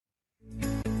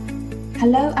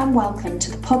Hello and welcome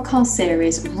to the podcast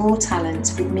series Raw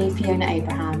Talent with me, Fiona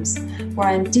Abrahams, where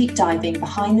I am deep diving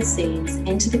behind the scenes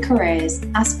into the careers,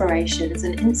 aspirations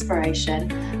and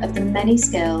inspiration of the many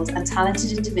skilled and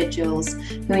talented individuals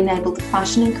who enable the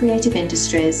fashion and creative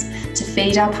industries to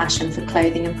feed our passion for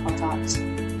clothing and product.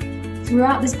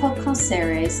 Throughout this podcast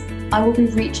series, I will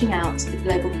be reaching out to the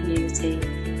global community,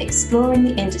 exploring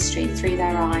the industry through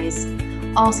their eyes,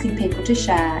 asking people to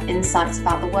share insights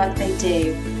about the work they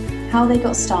do, how they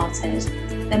got started,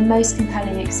 their most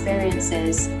compelling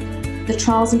experiences, the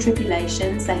trials and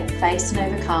tribulations they have faced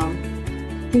and overcome,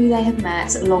 who they have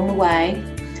met along the way,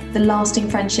 the lasting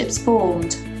friendships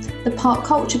formed, the part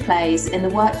culture plays in the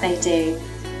work they do,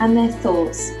 and their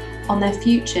thoughts on their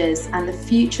futures and the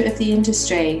future of the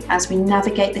industry as we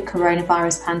navigate the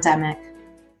coronavirus pandemic.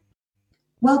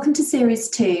 Welcome to Series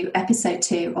 2, Episode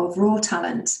 2 of Raw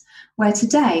Talent, where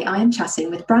today I am chatting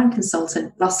with brand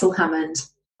consultant Russell Hammond.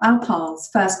 Our paths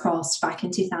first crossed back in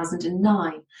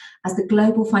 2009 as the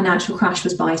global financial crash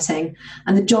was biting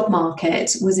and the job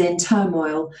market was in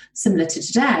turmoil similar to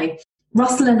today.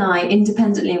 Russell and I,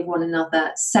 independently of one another,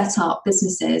 set up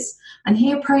businesses, and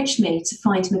he approached me to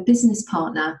find him a business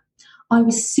partner. I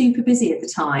was super busy at the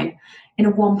time in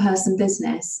a one-person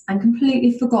business and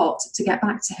completely forgot to get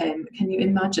back to him. Can you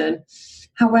imagine?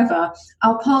 However,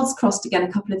 our paths crossed again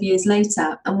a couple of years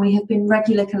later and we have been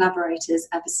regular collaborators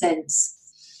ever since.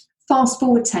 Fast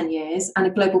forward 10 years and a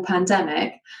global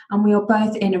pandemic, and we are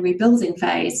both in a rebuilding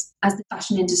phase as the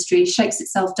fashion industry shakes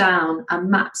itself down and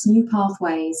maps new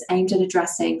pathways aimed at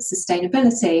addressing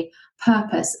sustainability,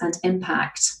 purpose and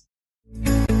impact.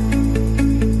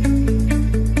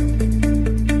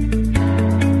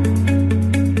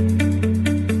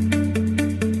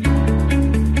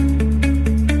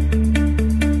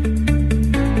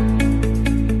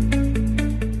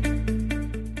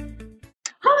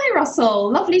 Russell,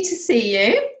 lovely to see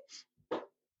you.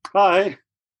 Hi.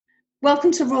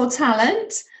 Welcome to Raw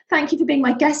Talent. Thank you for being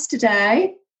my guest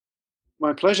today.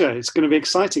 My pleasure. It's going to be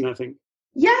exciting, I think.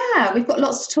 Yeah, we've got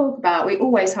lots to talk about. We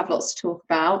always have lots to talk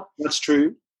about. That's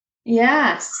true.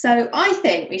 Yeah, so I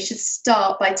think we should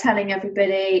start by telling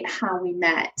everybody how we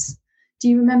met. Do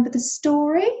you remember the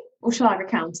story or shall I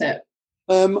recount it?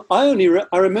 I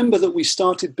remember that we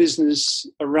started business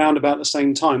around about the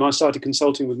same time. I started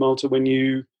consulting with Malta when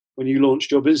you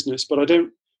launched your business, but I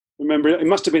don't remember. It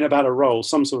must have been about a role,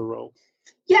 some sort of role.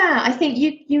 Yeah, I think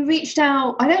you reached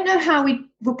out. I don't know how we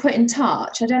were put in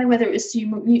touch. I don't know whether it was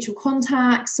through mutual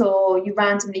contacts or you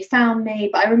randomly found me,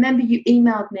 but I remember you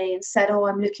emailed me and said,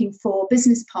 I'm looking for a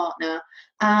business partner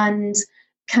and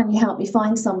can you help me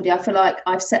find somebody? I feel like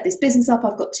I've set this business up,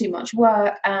 I've got too much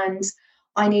work and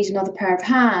I need another pair of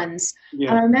hands. Yeah.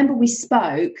 And I remember we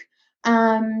spoke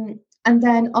and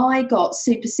then I got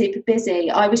super, super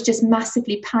busy. I was just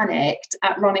massively panicked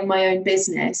at running my own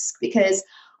business because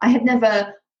I had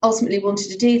never ultimately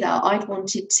wanted to do that. I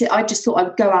just thought I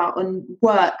would go out and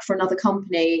work for another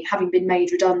company, having been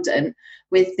made redundant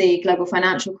with the global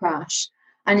financial crash.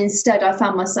 And instead, I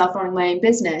found myself running my own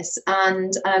business.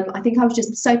 And I think I was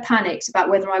just so panicked about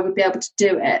whether I would be able to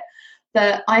do it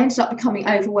that I ended up becoming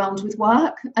overwhelmed with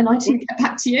work and I didn't get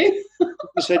back to you.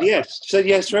 You said yes. You said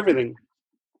yes to everything.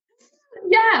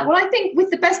 Yeah, well, I think with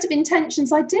the best of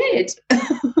intentions, I did.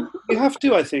 You have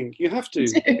to, I think. You have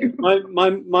to.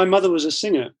 My mother was a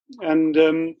singer, and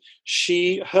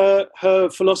her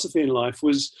philosophy in life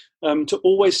was to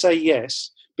always say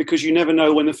yes, because you never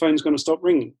know when the phone's going to stop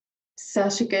ringing.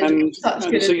 Such good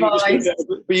advice.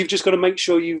 You've just got to make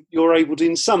sure you're able to,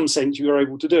 in some sense, you're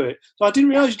able to do it. So I didn't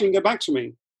realise you didn't get back to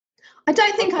me. I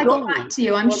don't think I got back to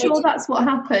you. I'm sure that's what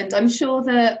happened. I'm sure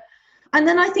that... And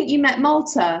then I think you met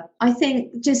Malta. I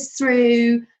think just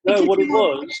through... No, what it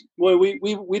was, well,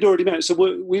 we'd already met. So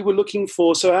we were looking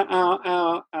for... So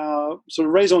our sort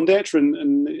of raison d'etre,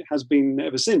 and it has been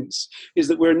ever since, is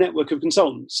that we're a network of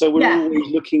consultants. So we're always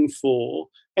looking for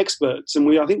experts. And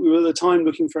I think we were at the time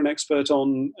looking for an expert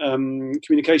on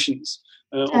communications.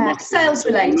 On sales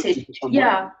related.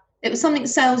 Yeah, it was something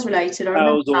sales related. I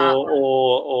remember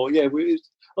that.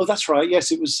 Oh, that's right.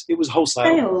 Yes, it was wholesale.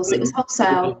 Sales. It was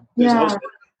wholesale. Yeah.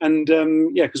 And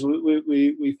because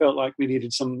we felt like we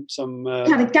needed some. You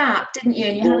had a gap, didn't you?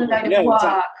 And you had a load of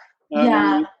work.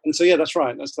 Exactly. And so that's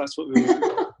right. That's what we were.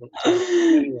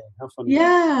 How funny.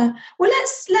 Yeah. Well,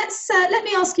 let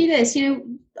me ask you this.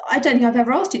 I don't think I've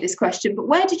ever asked you this question, but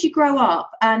where did you grow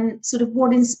up, and sort of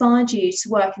what inspired you to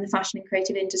work in the fashion and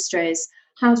creative industries?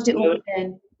 How did it all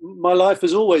begin? My life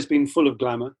has always been full of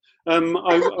glamour. I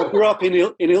grew up in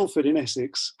Ilford in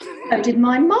Essex. So did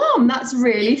my mum. That's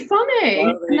really funny.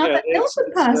 Another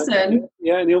Ilford person.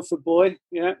 An Ilford boy.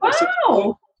 Yeah.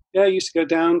 Wow. Yeah, I used to go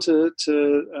down to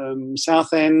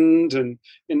Southend, and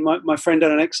in my friend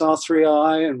had an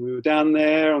XR3i, and we were down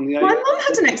there on the. My mum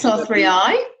had an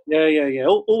XR3i. Yeah.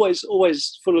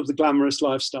 Always full of the glamorous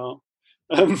lifestyle.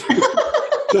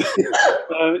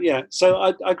 Yeah,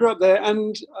 so I grew up there,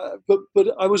 and but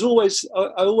I always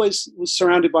was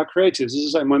surrounded by creatives.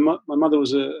 As I say, my mother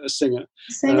was a singer.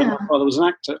 My father was an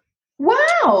actor. Wow.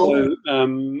 So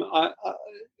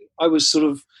I was sort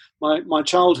of my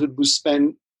childhood was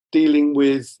spent dealing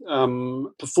with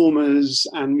performers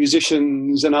and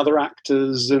musicians and other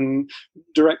actors and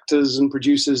directors and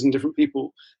producers and different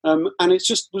people. And it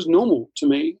just was normal to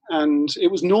me. And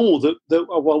it was normal that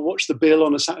I'll watch the bill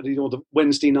on a Saturday or the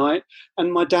Wednesday night,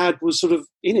 and my dad was sort of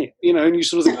in it, and you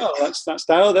sort of think, oh, that's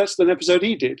Dale, that's an episode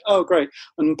he did. Oh, great.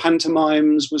 And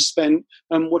pantomimes was spent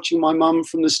watching my mum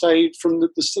from the stage, from the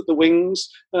wings,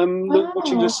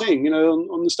 watching her sing,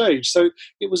 on the stage. So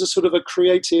it was a sort of a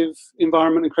creative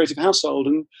environment and creative household.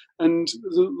 And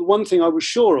the one thing I was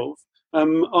sure of,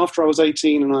 after I was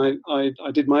 18 and I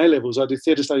did my A-levels, I did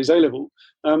theatre studies A-level,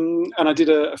 and I did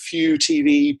a few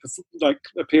TV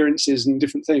appearances and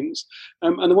different things.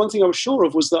 And the one thing I was sure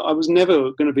of was that I was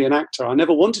never going to be an actor. I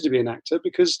never wanted to be an actor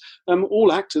because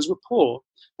all actors were poor,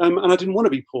 and I didn't want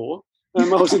to be poor. I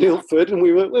was in Ilford, and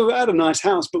we were at a nice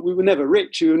house, but we were never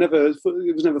rich. It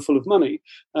was never full of money.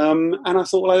 And I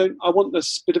thought, well, I want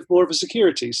this bit of more of a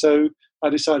security. So I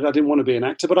decided I didn't want to be an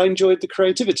actor, but I enjoyed the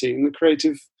creativity and the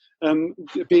creative.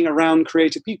 Being around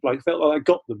creative people, I felt like I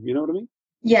got them. You know what I mean?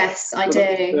 Yes, I do.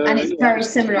 And it's very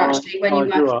similar, actually, when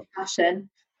you work in fashion.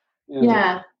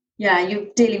 Yeah, you're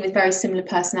dealing with very similar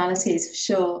personalities, for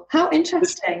sure. How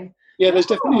interesting. There's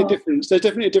definitely a difference. There's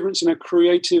definitely a difference in a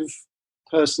creative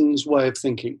person's way of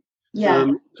thinking. Yeah.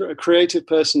 A creative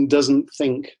person doesn't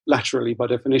think laterally by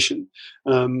definition.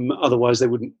 Otherwise, they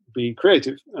wouldn't be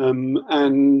creative.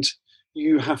 And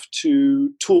you have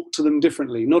to talk to them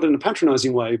differently, not in a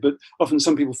patronizing way, but often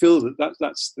some people feel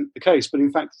that's the case, but in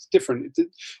fact it's different.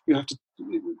 You have to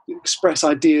express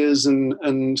ideas and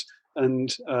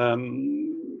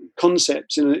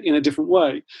concepts in a different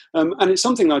way. And it's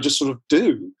something I just sort of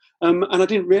do. And I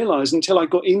didn't realise until I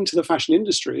got into the fashion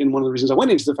industry, and one of the reasons I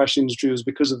went into the fashion industry was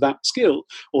because of that skill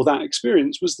or that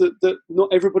experience, was that not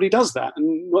everybody does that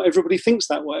and not everybody thinks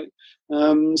that way.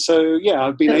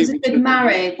 I've been able to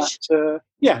marriage. To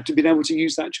be able to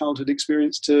use that childhood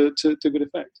experience to good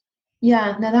effect.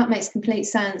 Yeah, no, that makes complete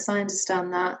sense. I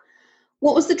understand that.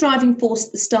 What was the driving force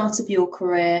at the start of your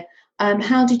career?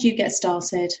 How did you get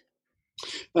started?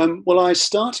 Well, I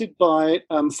started by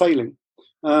failing.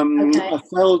 I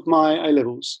failed my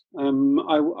A-levels.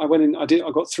 I went in. I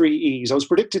got 3 E's. I was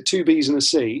predicted 2 B's and a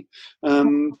C,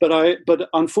 but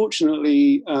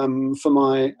unfortunately for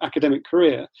my academic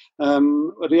career,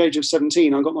 at the age of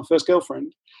 17, I got my first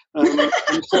girlfriend.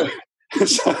 So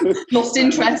lost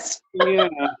interest. Yeah,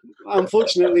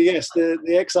 unfortunately, yes. The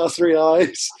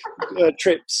XR3I's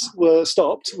trips were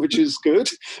stopped, which is good.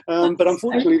 But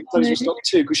unfortunately, those were stopped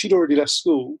too because she'd already left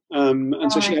school,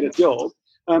 and so she had a job.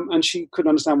 And she couldn't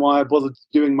understand why I bothered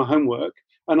doing my homework,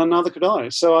 and neither could I.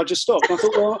 So I just stopped. And I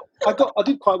thought, well, I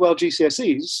did quite well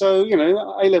GCSEs, so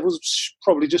A-levels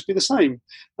probably just be the same.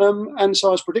 And so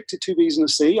I was predicted 2 B's and a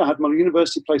C. I had my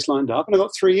university place lined up, and I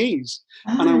got 3 E's.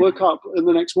 And I woke up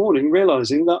the next morning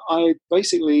realising that I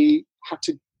basically had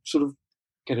to sort of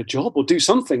get a job or do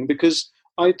something because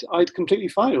I'd completely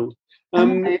failed.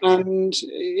 And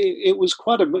it was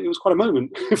quite a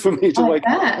moment for me to wake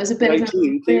up. It was a bit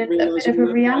of a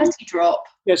reality drop.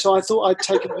 Yeah, so I thought I'd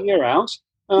take a year out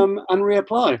and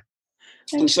reapply.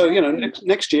 And so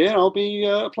next year I'll be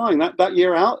applying. That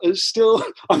year out is still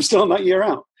I'm still on that year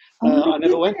out. I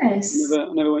never went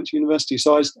to university,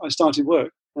 so I started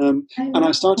work and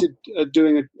I started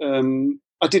doing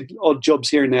I did odd jobs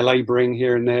here and there, labouring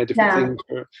here and there, different things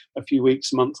for a few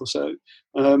weeks, a month or so.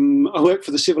 I worked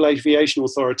for the Civil Aviation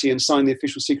Authority and signed the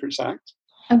Official Secrets Act.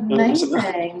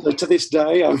 Amazing. So to this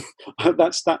day,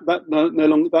 that no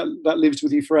longer that lives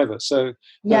with you forever. So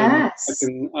yes,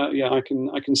 I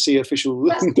can see official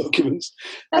documents.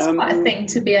 That's quite a thing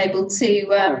to be able to say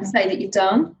that you've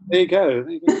done. There you go.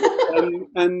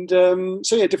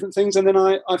 So different things, and then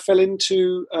I fell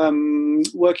into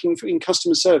working in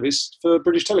customer service for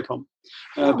British Telecom,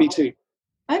 BT.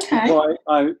 Okay. So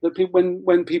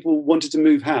when people wanted to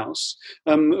move house,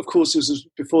 of course, this was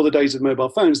before the days of mobile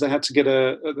phones. They had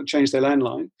to change their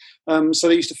landline. So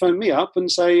they used to phone me up and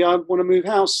say, "I want to move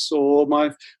house," or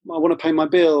I want to pay my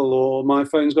bill, or my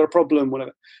phone's got a problem,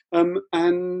 whatever.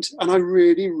 And I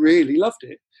really, really loved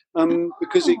it.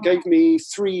 because it gave me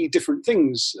three different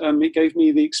things. It gave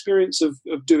me the experience of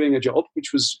doing a job,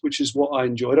 which is what I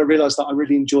enjoyed. I realised that I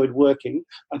really enjoyed working.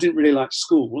 I didn't really like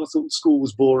school. I thought school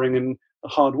was boring and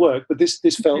hard work, but this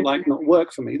felt like not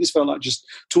work for me. This felt like just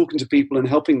talking to people and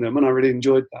helping them, and I really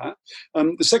enjoyed that.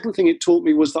 The second thing it taught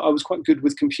me was that I was quite good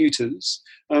with computers,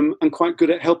 and quite good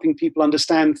at helping people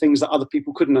understand things that other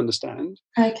people couldn't understand.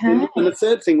 Okay. And the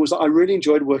third thing was that I really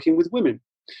enjoyed working with women,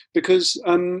 because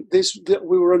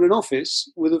we were in an office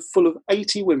full of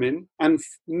 80 women and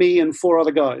me and four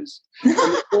other guys. And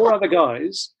the four other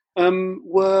guys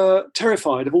were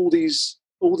terrified of all these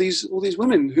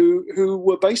women who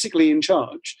were basically in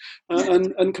charge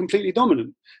and completely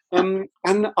dominant.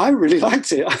 And I really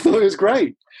liked it. I thought it was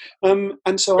great.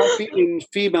 And so I've been in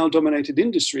female-dominated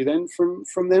industry then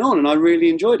from then on, and I really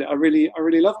enjoyed it. I really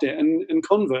loved it. And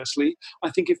conversely, I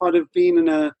think if I'd have been in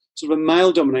a sort of a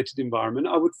male-dominated environment,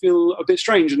 I would feel a bit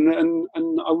strange and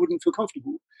I wouldn't feel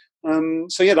comfortable.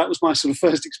 So yeah, that was my sort of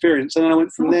first experience. And then I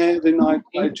went from there. Then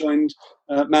I joined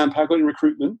Manpower, got in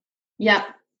recruitment. Yeah.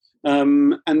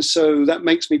 And so that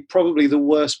makes me probably the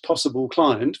worst possible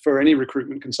client for any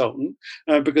recruitment consultant,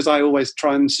 because I always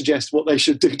try and suggest what they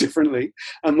should do differently.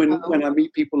 And when I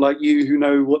meet people like you who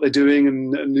know what they're doing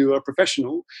and who are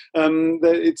professional,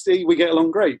 we get along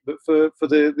great. But for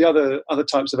the other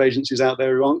types of agencies out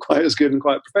there who aren't quite as good and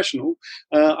quite professional,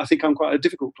 I think I'm quite a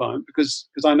difficult client because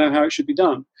I know how it should be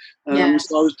done. Yes.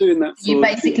 So I was doing that. You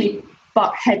basically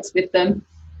butt heads with them.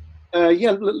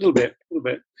 Yeah, a little bit.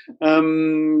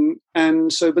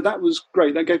 And so, but that was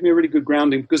great. That gave me a really good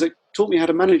grounding because it taught me how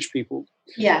to manage people.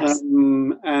 Yes.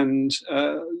 And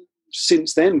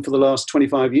since then, for the last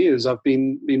 25 years, I've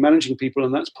been managing people,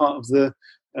 and that's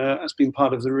been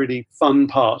part of the really fun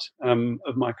part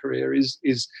of my career is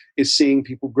seeing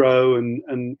people grow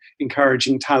and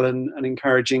encouraging talent and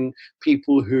encouraging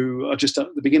people who are just at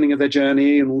the beginning of their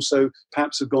journey and also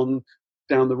perhaps have gone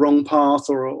down the wrong path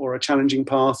or a challenging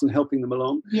path and helping them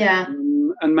along. Yeah.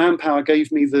 And Manpower gave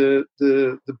me the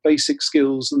basic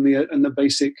skills and the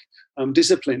basic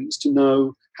disciplines to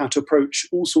know how to approach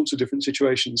all sorts of different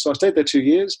situations. So I stayed there 2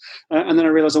 years, and then I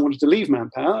realized I wanted to leave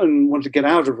Manpower and wanted to get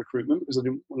out of recruitment because I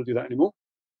didn't want to do that anymore.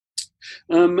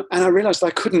 And I realized I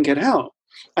couldn't get out.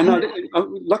 And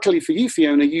luckily for you,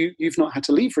 Fiona, you've not had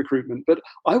to leave recruitment, but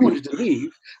I wanted to leave.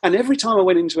 And every time I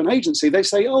went into an agency, they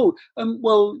say, "Oh,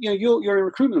 well, you're in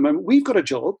recruitment at the moment. We've got a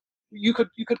job. You could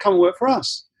come and work for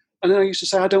us." And then I used to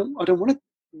say, "I don't want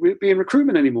to be in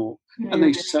recruitment anymore." Mm-hmm. And they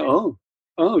used to say,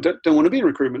 don't want to be in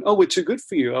recruitment. Oh, we're too good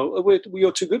for you. Oh,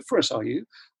 you're too good for us, are you?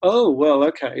 Oh, well,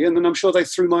 okay. And then I'm sure they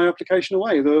threw my application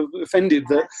away. They were offended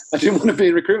that I didn't want to be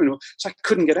in recruitment. So I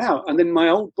couldn't get out. And then my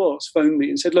old boss phoned me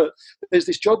and said, "Look, there's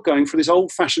this job going for this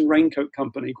old-fashioned raincoat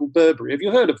company called Burberry. Have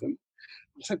you heard of them?"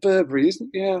 I said, "Burberry,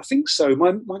 isn't? Yeah, I think so.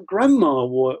 My grandma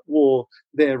wore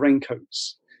their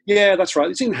raincoats." "Yeah, that's right.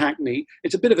 It's in Hackney.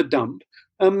 It's a bit of a dump.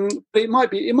 But it might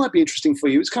be interesting for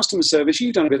you. It's customer service.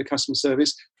 You've done a bit of customer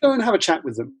service. Go and have a chat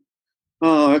with them."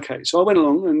 Oh, okay. So I went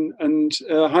along and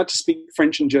I had to speak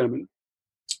French and German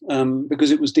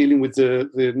because it was dealing with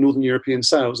the Northern European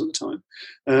sales at the time.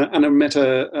 And I met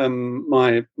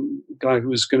my guy who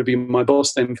was going to be my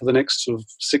boss then for the next sort of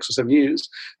 6 or 7 years,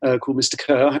 called Mr.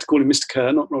 Kerr. I had to call him Mr.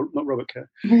 Kerr, not Robert Kerr.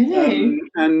 Really?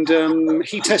 And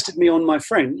he tested me on my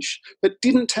French, but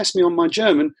didn't test me on my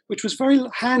German, which was very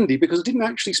handy because I didn't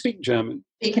actually speak German.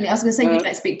 I was going to say you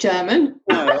don't speak German.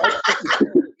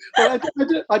 Well,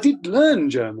 I did learn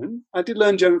German. I did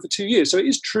learn German for 2 years. So it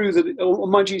is true that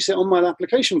on my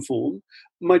application form,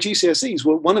 my GCSEs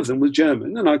one of them was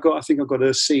German, and I think I got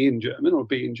a C in German or a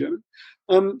B in German.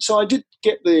 So I did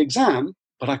get the exam,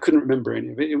 but I couldn't remember any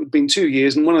of it. It had been 2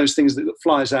 years, and one of those things that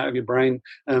flies out of your brain.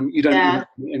 You don't remember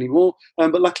it anymore.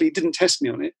 But luckily, he didn't test me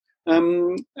on it.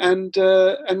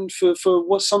 And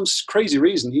for some crazy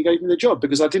reason, he gave me the job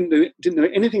because I didn't know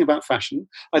anything about fashion.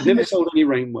 I'd never sold any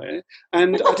rainwear,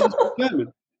 and I didn't speak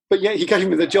German. But yet he gave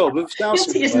me the job of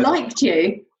He just liked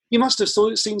you. He must have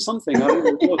seen something. I don't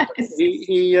know what. Yes.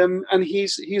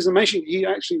 He's amazing. He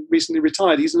actually recently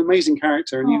retired. He's an amazing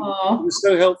character, and he was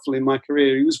so helpful in my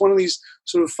career. He was one of these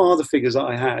sort of father figures that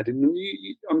I had, and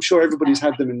I'm sure everybody's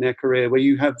had them in their career, where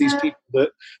you have these people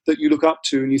that you look up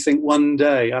to, and you think one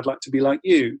day I'd like to be like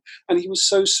you. And he was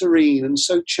so serene and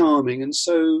so charming, and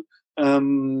so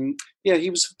he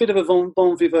was a bit of a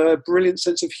bon vivant, brilliant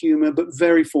sense of humour, but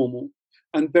very formal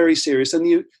and very serious,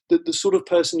 and the sort of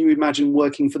person you imagine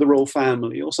working for the royal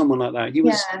family or someone like that. He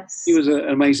was an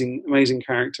amazing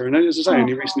character, and as I say,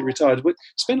 he recently retired, but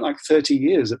spent like 30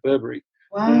 years at Burberry.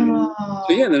 Wow.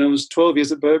 So yeah, then I was 12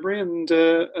 years at Burberry and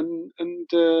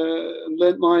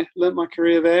learnt my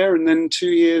career there, and then 2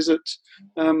 years at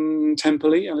Alice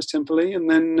Temperley, and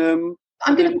then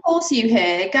I'm going to pause you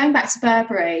here. Going back to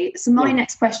Burberry, so my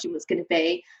next question was going to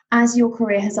be, as your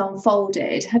career has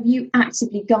unfolded, have you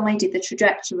actively guided the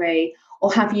trajectory,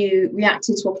 or have you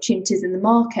reacted to opportunities in the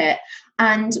market?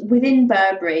 And within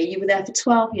Burberry, you were there for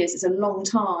 12 years. It's a long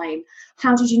time.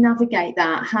 How did you navigate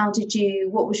that?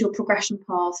 What was your progression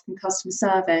path from customer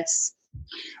service?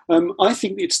 I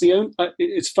think it's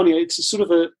funny. It's a sort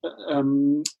of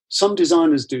some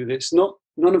designers do this.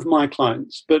 None of my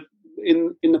clients, but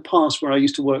in the past where I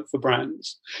used to work for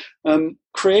brands,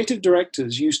 creative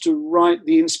directors used to write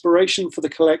the inspiration for the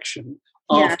collection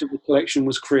after the collection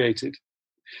was created.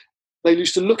 They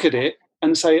used to look at it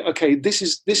and say, okay, this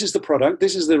is the product,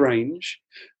 this is the range.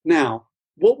 Now,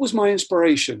 what was my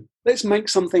inspiration? Let's make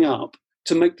something up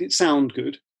to make it sound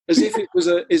good, as if it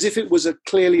was a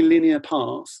clearly linear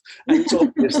path. And it's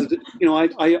obvious that,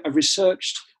 I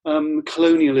researched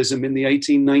colonialism in the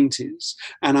 1890s,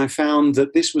 and I found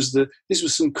that this was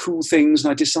some cool things,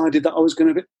 and I decided that I was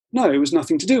going to. No, it was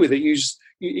nothing to do with it.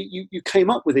 You came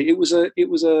up with it. It was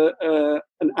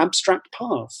an abstract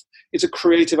path. It's a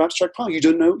creative abstract path. You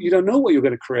don't know what you're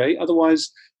going to create.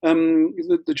 Otherwise,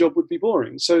 the job would be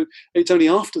boring. So it's only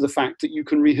after the fact that you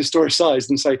can rehistoricize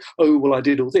and say, oh, well, I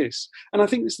did all this. And I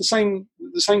think it's the same.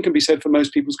 The same can be said for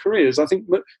most people's careers. I think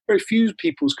very few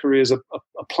people's careers are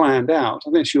planned out,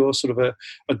 unless you're sort of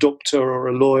a doctor or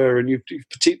a lawyer and you've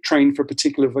trained for a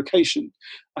particular vocation.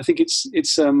 I think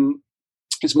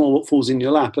it's more what falls in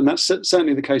your lap, and that's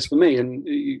certainly the case for me. And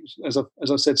as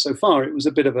I've said so far, it was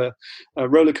a bit of a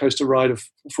roller coaster ride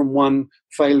from one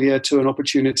failure to an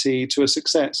opportunity to a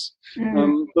success.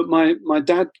 But my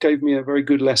dad gave me a very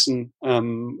good lesson at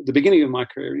the beginning of my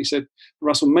career. He said,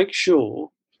 Russell, make sure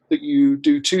that you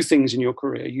do two things in your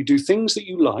career. You do things that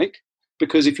you like,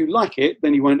 because if you like it,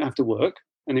 then you won't have to work,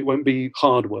 and it won't be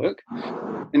hard work,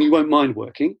 and you won't mind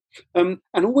working. And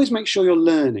always make sure you're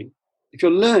learning. If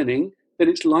you're learning, then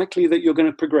it's likely that you're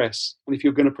going to progress. And if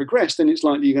you're going to progress, then it's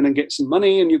likely you're going to get some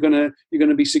money and you're going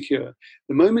to be secure.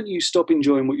 The moment you stop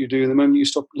enjoying what you do, the moment you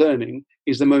stop learning,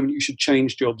 is the moment you should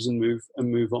change jobs and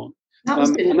move on.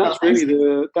 And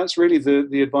that's really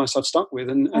the advice I've stuck with.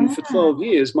 And for 12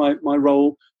 years, my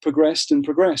role progressed and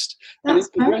progressed. And it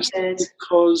progressed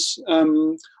because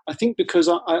I think because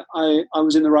I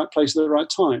was in the right place at the right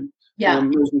time.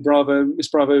 Miss Bravo,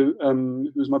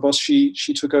 who was my boss, she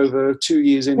took over 2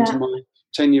 years into my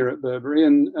tenure at Burberry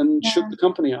and shook the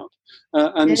company up.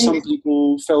 And some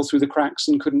people fell through the cracks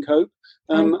and couldn't cope,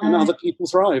 and other people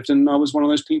thrived. And I was one of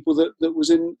those people that was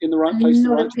in the right place at the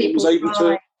right time, was able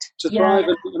to thrive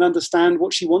and understand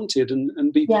what she wanted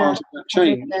and be part of that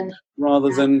change rather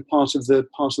than part of the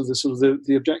sort of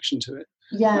the objection to it.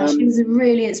 Yeah, she was a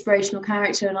really inspirational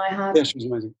character, and she was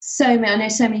amazing. I know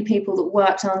so many people that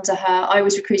worked under her. I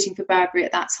was recruiting for Burberry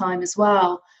at that time as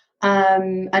well,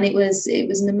 and it was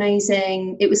an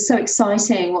amazing. It was so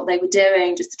exciting what they were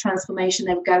doing, just the transformation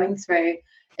they were going through.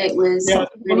 It was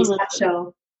really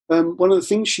special. One of the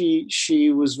things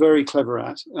she was very clever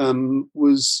at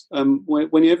was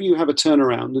whenever you have a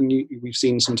turnaround, and we've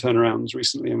seen some turnarounds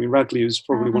recently. I mean, Radley is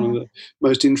probably one of the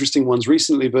most interesting ones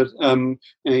recently, but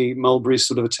Mulberry's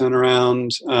sort of a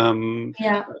turnaround.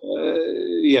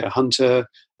 Hunter.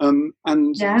 And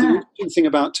the interesting thing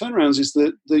about turnarounds is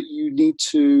that you need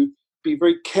to be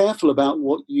very careful about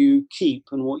what you keep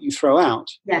and what you throw out.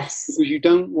 Yes. Because you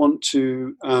don't want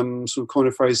to, sort of coin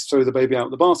a phrase, throw the baby out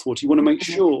with the bathwater. You want to make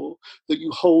sure that you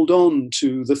hold on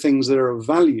to the things that are of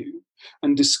value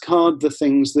and discard the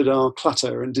things that are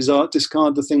clutter and discard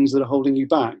the things that are holding you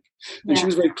back. And she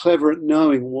was very clever at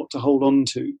knowing what to hold on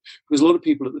to, because a lot of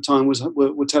people at the time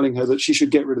were telling her that she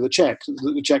should get rid of the check.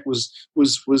 That the check was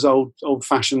old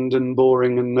fashioned and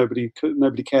boring, and nobody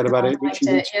cared about it. But she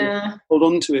wanted to hold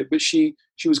on to it. But she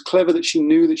was clever that she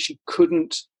knew that she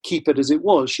couldn't keep it as it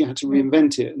was. She had to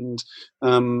reinvent it. And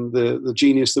the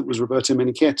genius that was Roberto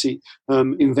Menichetti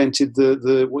invented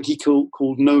the what he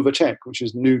called Nova Check, which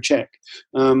is new check,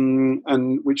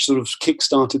 and which sort of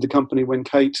kick-started the company when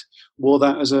Kate wore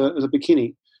that as a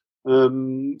bikini.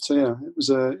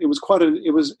 It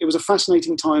was a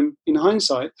fascinating time in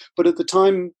hindsight, but at the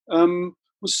time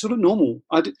was sort of normal.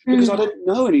 Because I didn't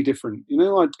know any different.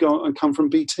 I'd come from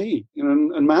BT,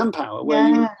 and Manpower, where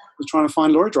you was trying to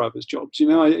find lorry drivers' jobs.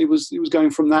 It was going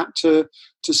from that to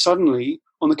suddenly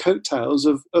on the coattails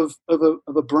of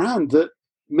a brand that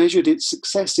measured its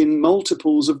success in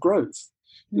multiples of growth.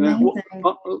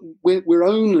 We're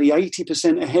only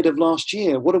 80% ahead of last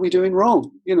year. What are we doing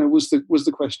wrong? Was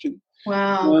the question.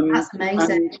 Wow, that's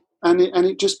amazing. and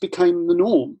it just became the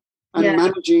norm. And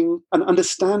managing and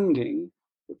understanding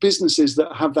businesses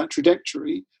that have that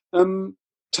trajectory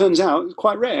turns out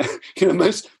quite rare.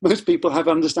 Most people have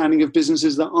understanding of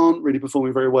businesses that aren't really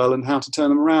performing very well and how to turn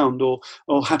them around, or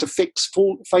how to fix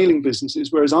failing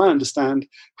businesses, whereas I understand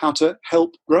how to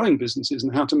help growing businesses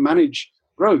and how to manage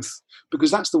growth, because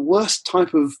that's the worst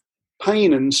type of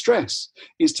pain and stress,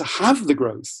 is to have the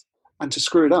growth and to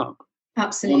screw it up.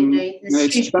 Absolutely.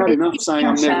 It's bad enough saying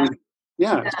I'm never.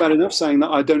 It's bad enough saying that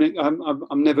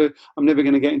I'm never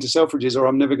going to get into Selfridges, or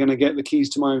I'm never going to get the keys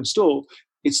to my own store.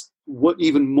 It's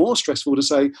even more stressful to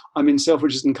say I'm in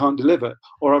Selfridges and can't deliver,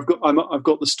 or I've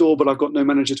got the store but I've got no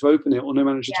manager to open it or no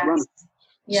manager to run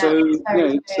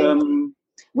it.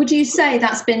 Would you say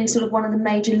that's been sort of one of the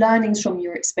major learnings from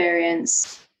your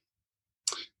experience?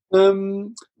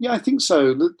 I think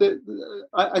so.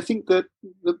 I think that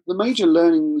the major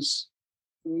learnings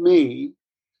for me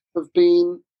have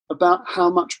been about how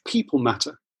much people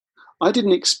matter. I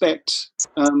didn't expect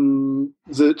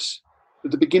that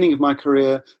at the beginning of my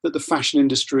career that the fashion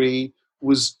industry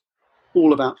was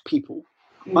all about people.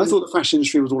 I thought the fashion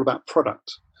industry was all about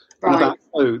product, and about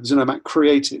clothes, and about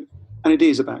creative. And it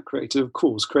is about creative, of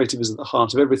course. Creative is at the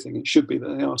heart of everything. It should be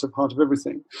the heart of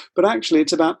everything. But actually,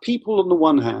 it's about people on the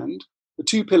one hand. The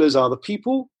two pillars are the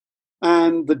people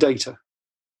and the data.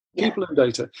 People and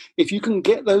data. If you can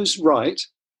get those right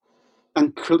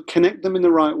and connect them in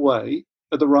the right way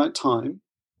at the right time,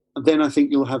 then I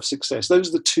think you'll have success. Those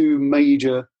are the two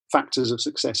major factors of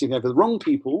success. If you have the wrong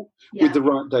people with the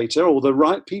right data, or the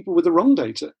right people with the wrong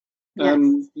data,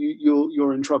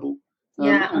 you're in trouble.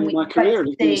 And my career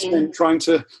has been spent trying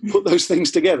to put those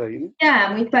things together. Yeah,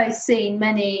 and we've both seen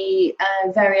many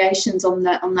variations on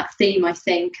that theme, I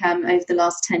think, over the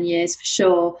last 10 years for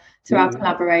sure, through our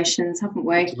collaborations, haven't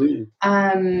we? Absolutely.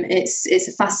 It's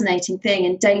a fascinating thing,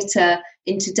 and data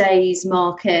in today's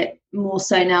market, more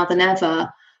so now than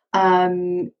ever,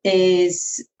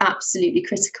 is absolutely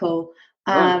critical,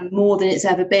 more than it's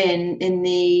ever been in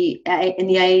the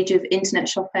age of internet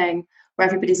shopping, where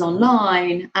everybody's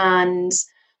online. And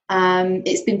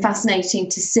it's been fascinating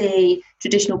to see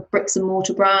traditional bricks and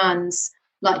mortar brands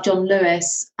like John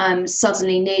Lewis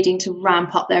suddenly needing to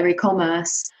ramp up their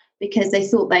e-commerce because they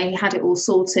thought they had it all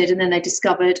sorted, and then they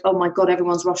discovered, oh my God,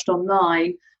 everyone's rushed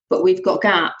online, but we've got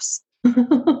gaps.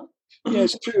 Yeah,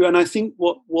 it's true. And I think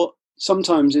what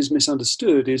sometimes is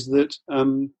misunderstood is that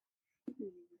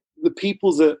the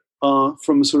people that are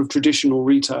from a sort of traditional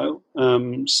retail,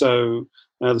 the sort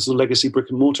of legacy brick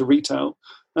and mortar retail,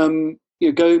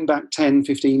 going back 10,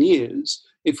 15 years,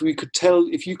 if you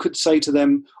could say to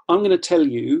them, I'm going to tell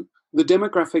you the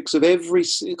demographics of every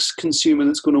consumer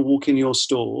that's going to walk in your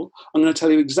store. I'm going to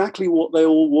tell you exactly what they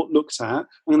all looked at.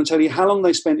 I'm going to tell you how long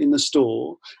they spent in the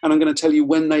store, and I'm going to tell you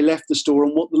when they left the store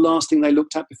and what the last thing they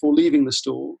looked at before leaving the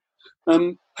store.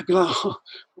 I'd be like,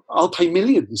 I'll pay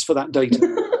millions for that data.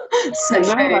 So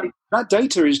now that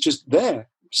data is just there,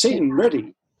 sitting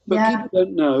ready, but people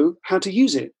don't know how to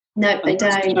use it. No, they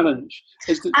don't. The challenge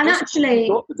is that and actually,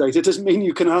 you've got the data doesn't mean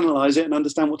you can analyse it and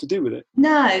understand what to do with it.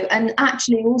 No, and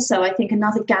actually, also, I think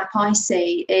another gap I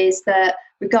see is that,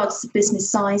 regardless of business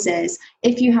sizes,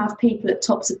 if you have people at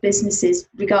tops of businesses,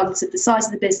 regardless of the size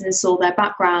of the business or their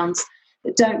backgrounds,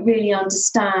 that don't really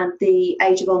understand the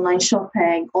age of online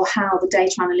shopping or how the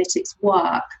data analytics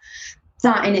work,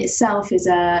 that in itself is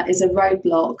a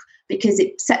roadblock, because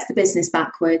it sets the business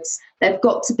backwards. They've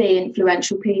got to be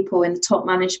influential people in the top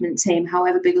management team,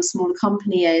 however big or small the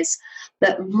company is,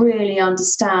 that really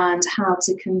understand how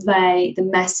to convey the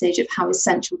message of how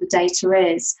essential the data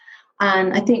is.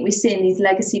 And I think we see in these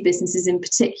legacy businesses in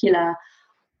particular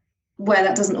where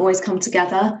that doesn't always come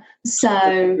together. So,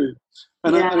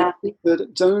 and I think that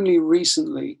it's only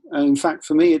recently, in fact,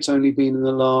 for me, it's only been in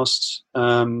the last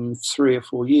 3 or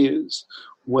 4 years,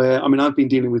 where, I mean, I've been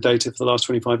dealing with data for the last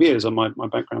 25 years. My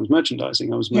background's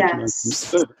merchandising. I was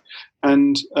merchandising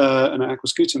and at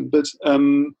Aquascutum. But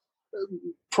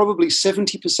probably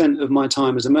 70% of my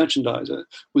time as a merchandiser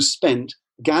was spent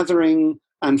gathering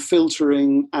and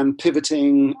filtering and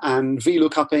pivoting and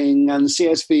VLOOKUPing and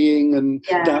CSVing and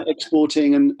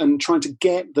exporting and trying to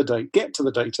get to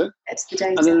the data.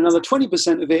 And then another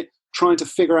 20% of it trying to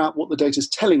figure out what the data is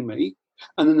telling me.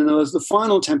 And then there was the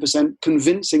final 10%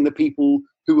 convincing the people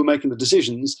who were making the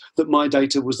decisions that my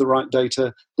data was the right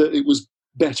data, that it was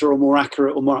better or more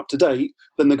accurate or more up to date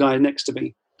than the guy next to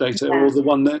me data, or the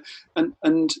one that. And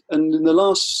in the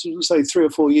last, say, 3 or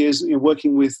 4 years,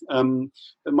 working with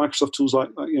Microsoft tools like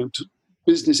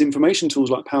business information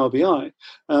tools like Power BI,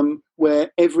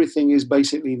 where everything is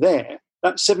basically there.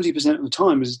 that 70% of the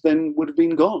time would have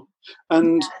been gone,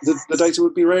 and the data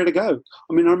would be ready to go.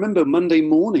 I mean, I remember Monday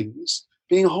mornings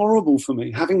being horrible for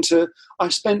me. I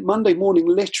spent Monday morning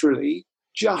literally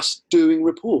just doing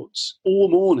reports all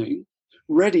morning,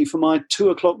 ready for my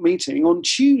 2:00 meeting on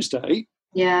Tuesday.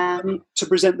 To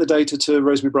present the data to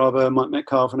Rosemary Bravo, Mike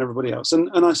Metcalf, and everybody else. And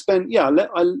I spent,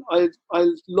 I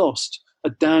lost a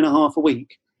day and a half a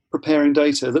week preparing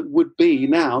data that would be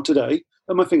now, today,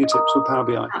 at my fingertips with Power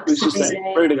BI. It's just there,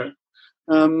 ready to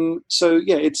go.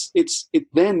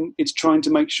 It's trying to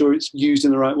make sure it's used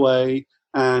in the right way,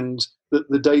 and that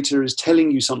the data is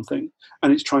telling you something,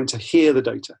 and it's trying to hear the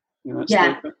data. That's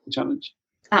the challenge.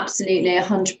 Absolutely,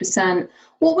 100%.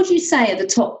 What would you say are the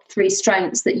top 3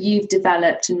 strengths that you've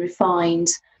developed and refined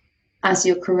as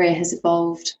your career has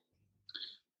evolved?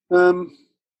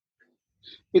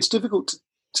 It's difficult to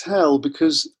tell,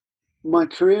 because my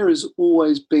career has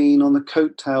always been on the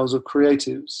coattails of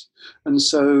creatives, and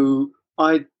so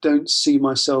I don't see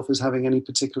myself as having any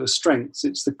particular strengths.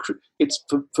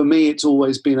 For me, it's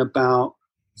always been about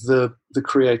the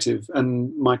creative,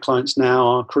 and my clients now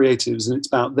are creatives, and it's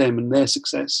about them and their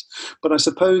success. But I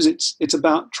suppose it's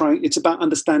about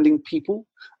understanding people,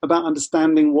 about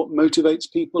understanding what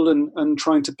motivates people, and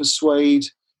trying to persuade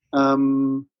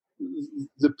the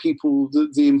people,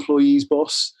 the employee's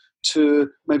boss, to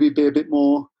maybe be a bit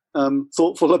more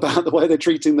thoughtful about the way they're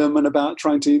treating them, and about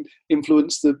trying to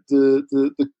influence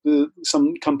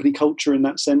some company culture in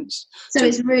that sense. So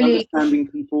it's really understanding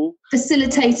people,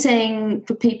 facilitating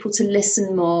for people to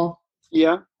listen more,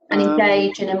 and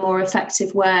engage in a more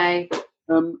effective way.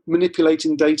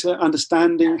 Manipulating data,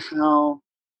 understanding how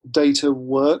data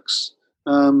works,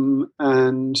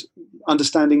 and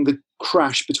understanding the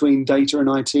crash between data and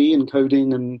IT and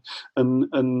coding and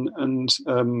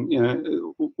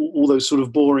all those sort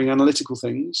of boring analytical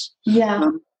things.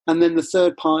 And then the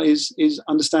third part is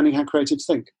understanding how creatives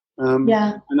think.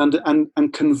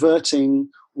 And converting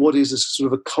what is a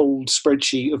sort of a cold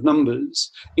spreadsheet of numbers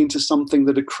into something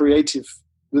that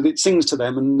that it sings to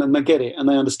them, and they get it and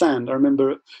they understand. I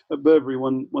remember at Burberry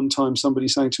one time somebody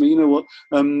saying to me,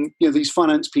 these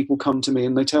finance people come to me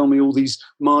and they tell me all these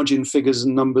margin figures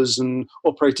and numbers and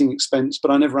operating expense,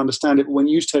 but I never understand it. But when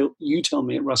you tell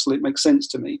me it, Russell, it makes sense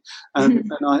to me. And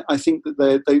I think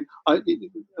that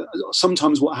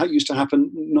sometimes what used to happen,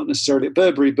 not necessarily at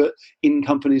Burberry, but in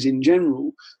companies in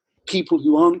general, people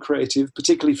who aren't creative,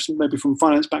 particularly maybe from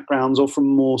finance backgrounds or from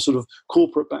more sort of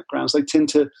corporate backgrounds, they tend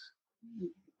to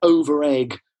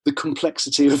over-egg the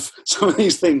complexity of some of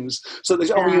these things. So they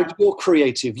say, you're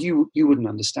creative, you wouldn't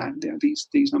understand these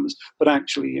numbers. But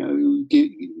actually,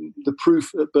 the proof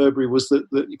at Burberry was that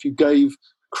if you gave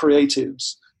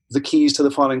creatives the keys to the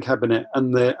filing cabinet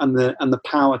and the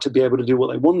power to be able to do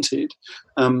what they wanted,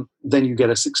 then you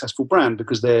get a successful brand,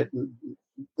 because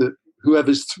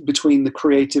whoever's between the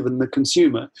creative and the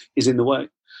consumer is in the way.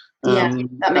 That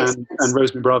makes sense. And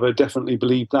Rosemary Bravo definitely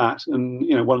believed that. And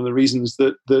one of the reasons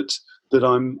that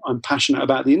I'm passionate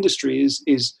about the industry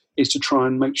is to try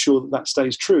and make sure that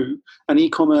stays true. And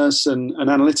e-commerce and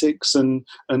analytics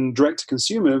and direct to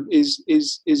consumer is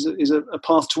a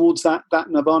path towards that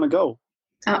nirvana goal.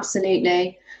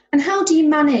 Absolutely. And how do you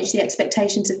manage the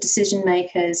expectations of decision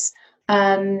makers?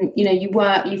 You've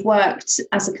worked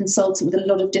as a consultant with a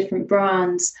lot of different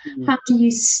brands. Mm-hmm. How do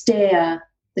you steer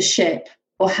the ship?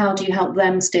 Or how do you help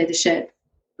them steer the ship?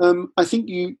 I think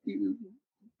a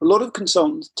lot of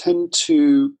consultants tend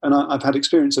to, and I've had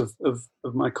experience of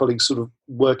my colleagues sort of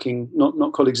working,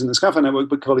 not colleagues in the Scaffold Network,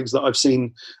 but colleagues that I've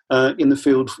seen in the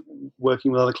field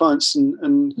working with other clients,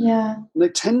 and they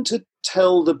tend to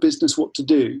tell the business what to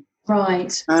do.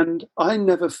 Right. And I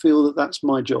never feel that that's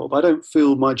my job. I don't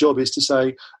feel my job is to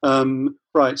say,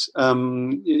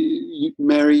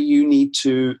 Mary, you need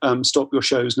to stop your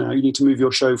shows now. You need to move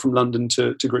your show from London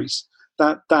to Greece.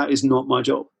 That is not my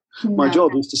job. No. My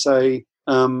job is to say,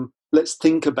 let's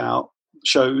think about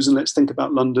shows, and let's think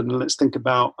about London, and let's think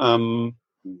about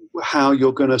how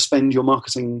you're going to spend your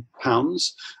marketing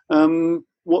pounds.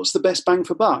 What's the best bang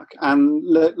for buck? And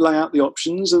lay out the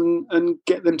options and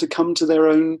get them to come to their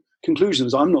own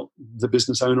conclusions. I'm not the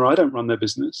business owner. I don't run their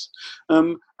business.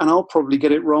 And I'll probably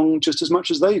get it wrong just as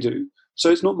much as they do. So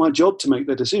it's not my job to make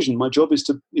their decision. My job is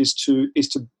to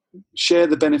share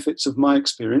the benefits of my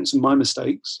experience and my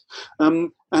mistakes,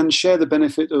 and share the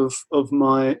benefit of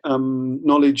my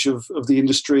knowledge of the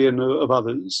industry and of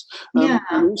others, and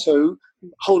also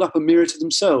hold up a mirror to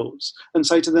themselves and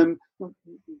say to them,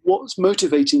 what's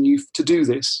motivating you to do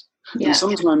this? And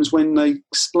sometimes when they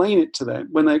explain it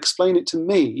to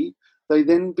me, they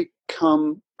then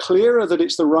become clearer that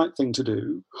it's the right thing to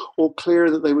do, or clearer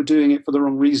that they were doing it for the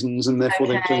wrong reasons and therefore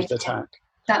they chose to attack.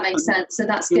 That makes sense. So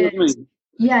that's good. I mean?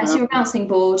 So you're a bouncing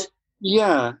board.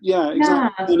 Yeah, exactly.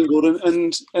 Sounding board,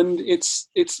 and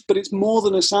it's more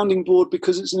than a sounding board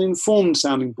because it's an informed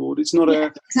sounding board. It's not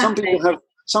exactly.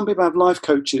 Some people have life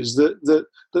coaches that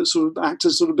sort of act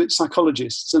as sort of bit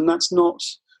psychologists, and that's not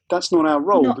our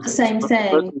role. Not the same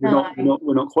thing.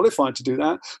 We're not qualified to do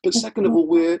that. But second of all,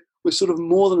 we're sort of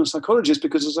more than a psychologist,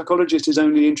 because a psychologist is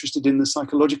only interested in the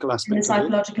psychological aspect.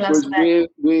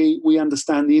 We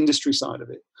understand the industry side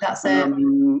of it. That's it.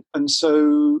 And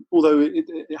so, although it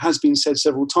has been said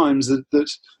several times that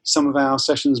some of our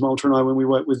sessions, Malta and I, when we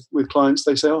work with clients,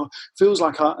 they say, "Oh, feels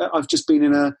like I've just been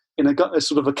in a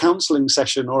sort of a counselling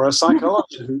session or a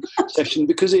psychology session,"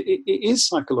 because it is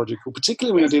psychological,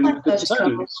 particularly when you're dealing with business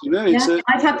owners.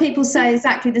 I've had people say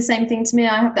exactly the same thing to me.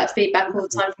 I have that feedback all the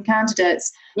time from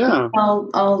candidates. Yeah.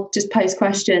 I'll just pose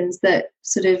questions that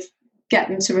sort of get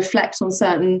them to reflect on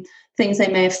certain things they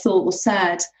may have thought or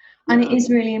said. And it is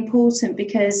really important,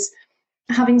 because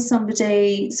having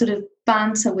somebody sort of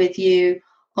banter with you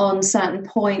on certain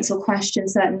points or question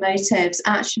certain motives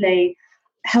actually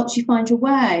helps you find your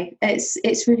way.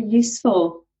 It's really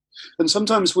useful. And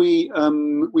sometimes we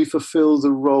fulfil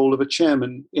the role of a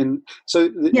chairman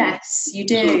yes, you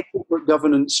do. Sort of corporate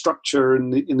governance structure in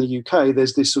the UK.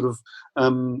 There's this sort of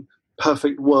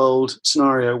perfect world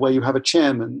scenario where you have a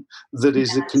chairman that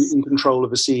is in control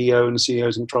of a CEO, and the CEO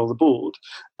is in control of the board,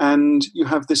 and you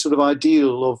have this sort of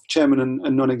ideal of chairman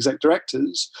and non-exec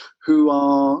directors who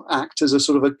act as a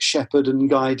sort of a shepherd and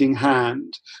guiding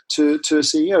hand to a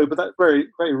CEO. But that very,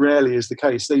 very rarely is the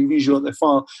case. They usually they're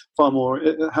far more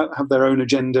have their own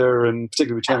agenda, and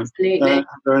particularly with chairman, have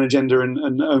their own agenda and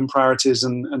own priorities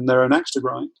and their own axe to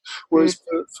grind. Whereas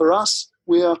for us,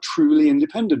 we are truly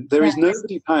independent. There is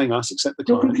nobody paying us except the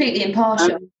client. You're completely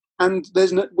impartial. And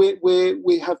there's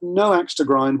we have no axe to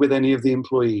grind with any of the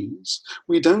employees.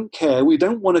 We don't care. We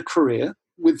don't want a career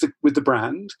with the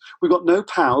brand. We've got no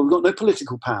power. We've got no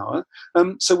political power.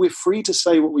 So we're free to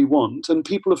say what we want, and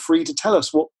people are free to tell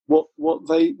us what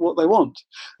they want.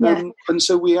 And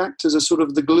so we act as a sort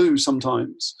of the glue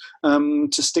sometimes, to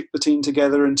stick the team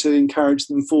together and to encourage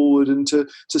them forward, and to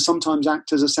sometimes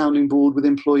act as a sounding board with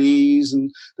employees.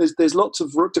 And there's lots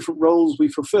of different roles we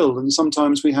fulfill, and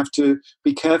sometimes we have to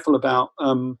be careful about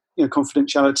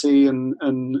confidentiality and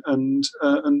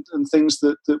things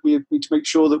that we need to make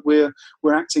sure that we're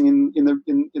acting in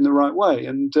the right way.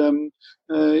 And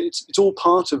it's all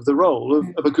part of the role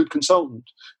of a good consultant.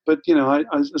 But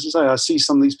as I say, I see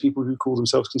some of these people who call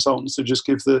themselves consultants to just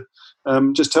give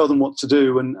just tell them what to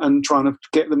do and trying to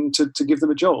get them to give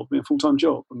them a job, a full-time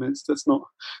job. I mean, that's not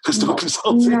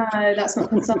consulting. No, that's not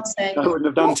consulting. I wouldn't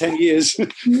have done 10 years.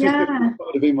 Yeah.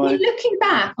 Looking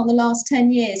back on the last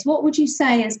 10 years, what would you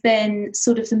say has been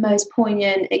sort of the most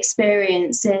poignant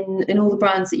experience in all the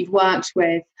brands that you've worked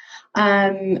with?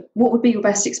 What would be your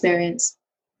best experience?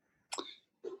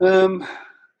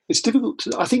 It's difficult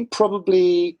I think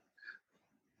probably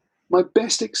my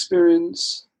best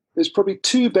experience, there's probably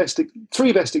three best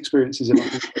experiences if I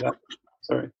can say that.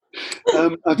 Sorry.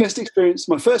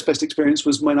 My first best experience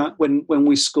was when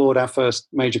we scored our first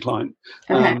major client,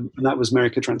 and that was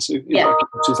Merica Transu in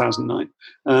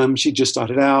 2009. She just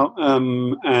started out,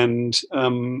 and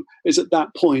it's at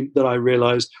that point that I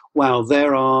realised, wow,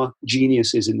 there are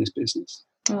geniuses in this business.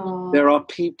 Aww. There are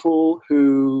people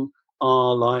who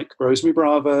are like Rosemary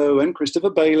Bravo and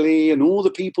Christopher Bailey and all the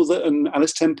people and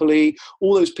Alice Temperley,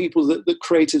 all those people that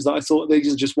creatives that I thought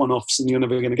these are just one-offs and you're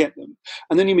never going to get them.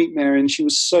 And then you meet Mary, and she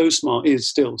was so smart, is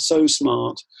still so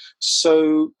smart,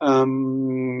 so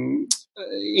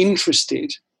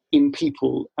interested in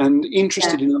people and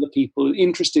interested in other people,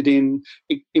 interested in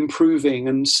improving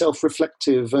and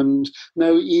self-reflective and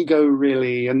no ego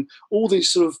really, and all these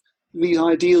sort of these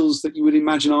ideals that you would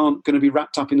imagine aren't going to be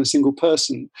wrapped up in a single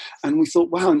person. And we thought,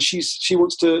 wow, and she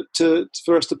wants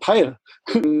for us to pay her.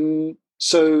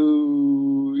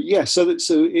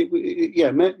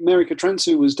 Merica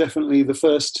Transu was definitely the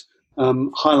first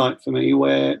highlight for me,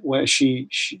 where she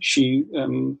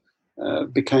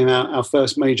became our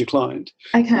first major client.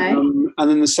 Okay. And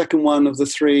then the second one of the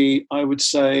three, I would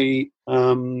say,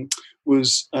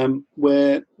 was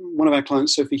where one of our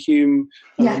clients, Sophie Hume,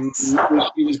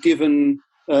 was given,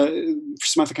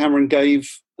 Samantha Cameron gave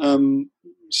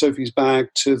Sophie's bag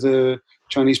to the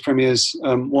Chinese Premier's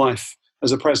wife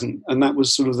as a present, and that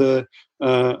was sort of the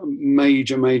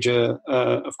major,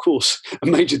 of course, a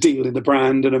major deal in the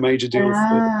brand and a major deal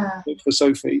for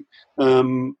Sophie.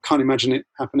 Can't imagine it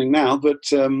happening now,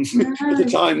 but at the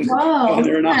time,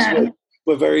 Diana and us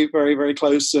were very, very, very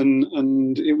close,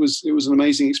 and it was an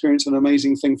amazing experience, an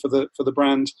amazing thing for the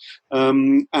brand,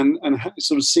 and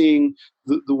sort of seeing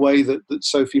the way that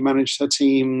Sophie managed her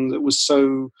team, that was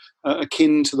so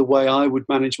akin to the way I would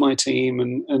manage my team,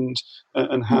 and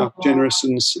how generous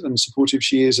and supportive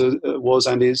she was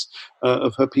and is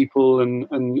of her people,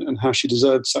 and how she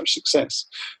deserved such success.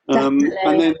 And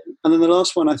then the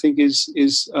last one I think is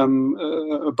a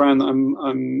brand that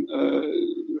I'm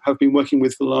have been working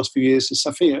with for the last few years, is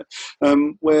Safia,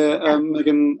 where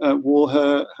Megan wore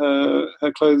her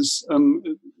clothes.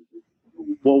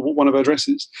 One of her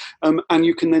dresses, and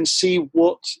you can then see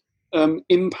what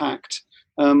impact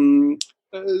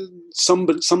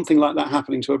something like that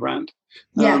happening to a brand.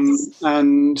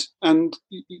 And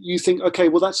you think, okay,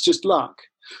 well, that's just luck.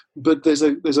 But there's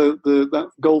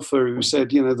that golfer who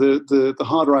said, you know, the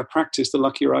harder I practice, the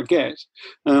luckier I get.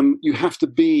 You have to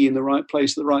be in the right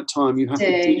place at the right time. You have to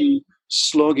be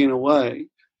slogging away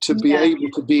to be able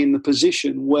to be in the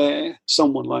position where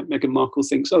someone like Meghan Markle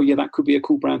thinks, oh yeah, that could be a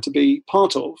cool brand to be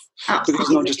part of. Absolutely. Because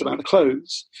it's not just about the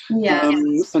clothes.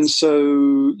 And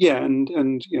so,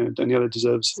 and you know, Daniela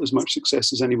deserves as much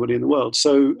success as anybody in the world.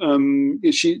 So I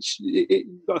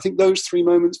think those three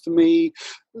moments for me,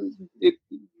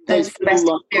 they feel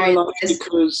like highlights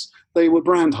because they were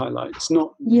brand highlights,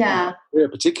 not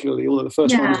particularly. Although the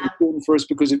first one was important for us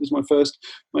because it was my first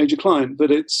major client.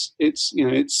 But it's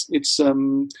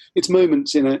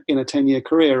moments in a 10-year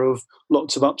career of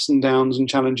lots of ups and downs and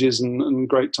challenges and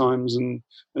great times and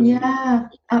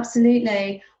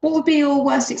absolutely. What would be your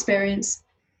worst experience?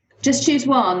 Just choose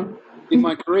one. In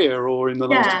my career or in the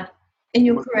last? In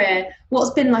your career. What's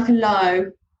been like a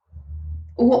low,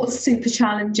 or what was super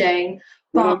challenging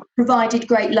but provided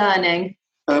great learning?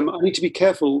 I need to be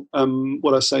careful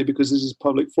what I say because this is a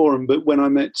public forum, but when I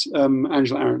met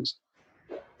Angela Ahrendts,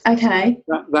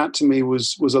 that to me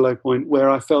was a low point where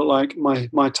I felt like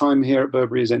my time here at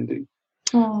Burberry is ending.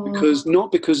 Because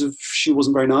she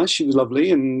wasn't very nice, she was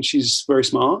lovely and she's very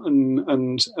smart,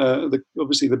 and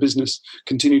obviously the business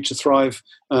continued to thrive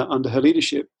under her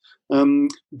leadership.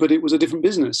 But it was a different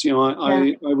business. You know,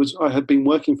 I had been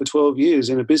working for 12 years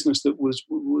in a business that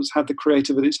had the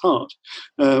creative at its heart,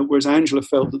 whereas Angela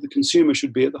felt that the consumer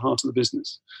should be at the heart of the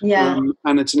business.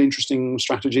 And it's an interesting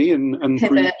strategy, and she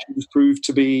was proved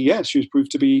to be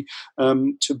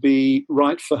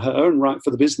right for her and right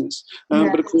for the business.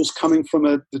 But of course, coming from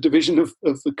the division of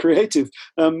the creative,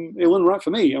 it wasn't right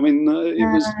for me. I mean, it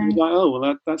was like, oh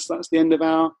well, that's the end of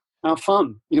our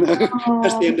fun, you know.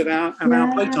 That's the end of our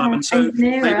playtime, and so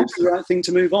maybe it's the right thing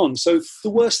to move on. So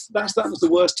that was the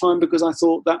worst time because I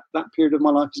thought that period of my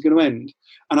life is going to end,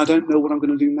 and I don't know what I'm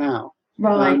going to do now.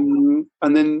 Right.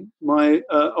 And then my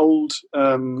old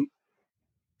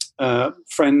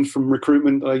friend from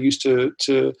recruitment that I used to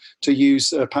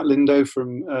use, Pat Lindo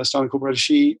from Styling Incorporated,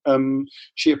 she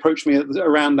approached me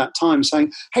around that time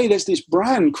saying, hey, there's this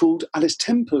brand called Alice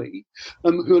Temperley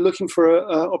who are looking for an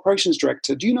operations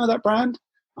director. Do you know that brand?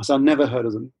 I said, I've never heard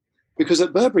of them. Because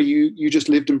at Burberry, you just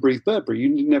lived and breathed Burberry. You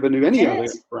never knew any other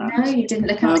brands. No, you didn't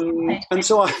look outside. And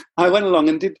so I went along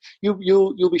and did.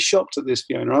 You'll be shocked at this,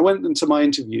 Fiona. I went into my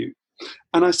interview,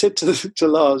 and I said to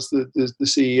Lars, the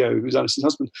CEO, who's Alice's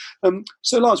husband,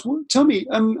 so Lars, tell me,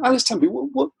 Alice Temperley,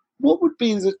 what would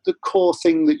be the core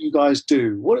thing that you guys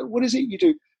do? What is it you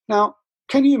do? Now,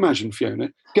 can you imagine,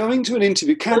 Fiona, going to an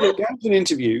interview,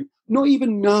 not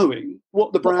even knowing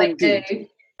what the brand did?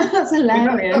 That's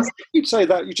hilarious. You'd say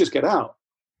that you just get out.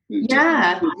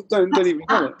 Don't even get it.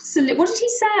 Absolutely. What did he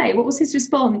say? What was his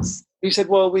response? He said,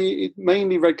 "Well, we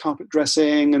mainly red carpet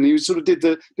dressing," and he sort of did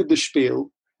the spiel.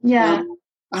 Yeah.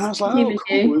 And I was like, "Oh,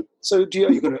 cool. So, are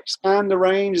you going to expand the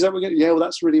range? Is that what we're going to?" Yeah. Well,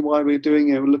 that's really why we're doing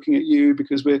it. We're looking at you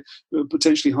because we're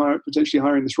potentially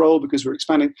hiring this role because we're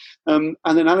expanding. And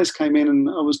then Alice came in, and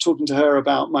I was talking to her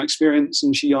about my experience,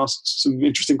 and she asked some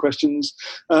interesting questions.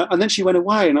 And then she went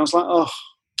away, and I was like, "Oh,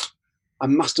 I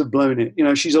must have blown it." You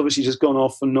know, she's obviously just gone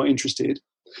off and not interested.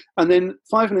 And then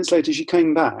 5 minutes later, she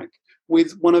came back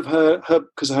with one of her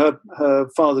because her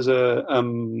father's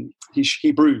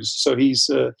Hebrews, so he's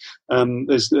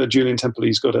there's Julian Temple.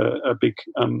 He's got a big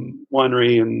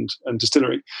winery and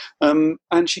distillery,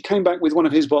 and she came back with one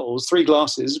of his bottles, 3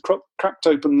 glasses, cracked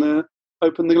open the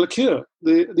liqueur,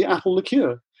 the apple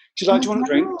liqueur. She's like, "Do you want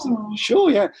a drink?" I said,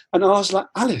 "Sure, yeah." And I was like,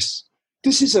 "Alice,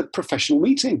 this is a professional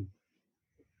meeting."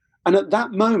 And at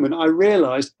that moment, I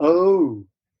realised, oh,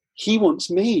 he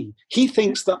wants me. He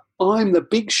thinks that I'm the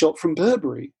big shot from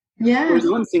Burberry. Yeah. Whereas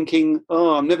I'm thinking,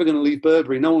 oh, I'm never going to leave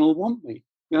Burberry. No one will want me.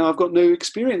 I've got no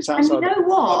experience outside. And you know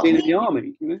what? Being in the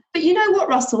army. But you know what,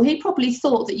 Russell? He probably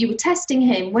thought that you were testing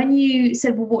him when you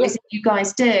said, "Well, what is it you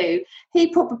guys do?" He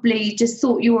probably just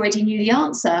thought you already knew the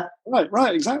answer.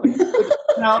 Right, exactly.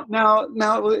 now,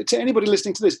 to anybody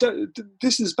listening to this,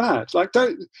 this is bad. Like,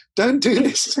 don't do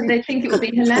this. And they think it would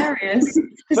be hilarious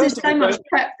because there's so much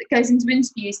prep that goes into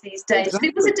interviews these days. Exactly. But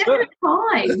it was a different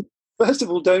time. First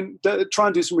of all, don't try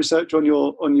and do some research on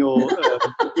your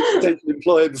potential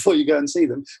employer before you go and see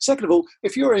them. Second of all,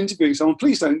 if you're interviewing someone,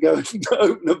 please don't go and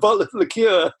open a bottle of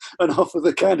liqueur and offer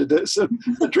the candidates a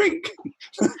drink.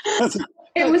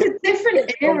 It was a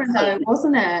different era, though,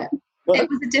 wasn't it? It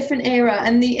was a different era,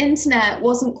 and the internet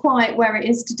wasn't quite where it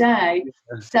is today.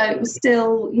 So it was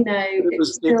still, it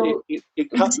was still a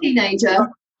teenager.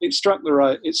 It struck the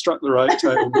right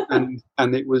tone,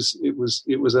 and it was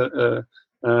the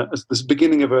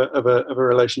beginning of a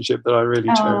relationship that I really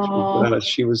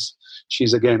cherished.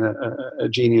 She's again a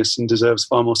genius and deserves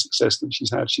far more success than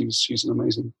she's had. She's an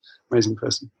amazing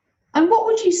person. And what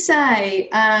would you say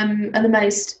are the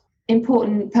most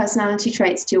important personality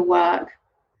traits to your work?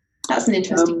 That's an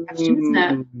interesting question, isn't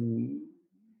it?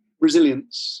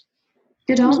 Resilience.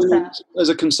 Good answer. As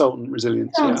a consultant,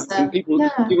 resilience. Yeah. People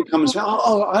come and say,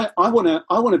 I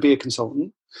want to be a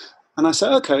consultant, and I say,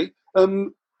 okay.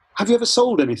 Have you ever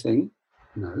sold anything?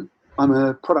 No. I'm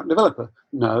a product developer.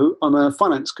 No. I'm a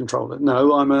finance controller.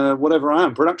 No. I'm a whatever I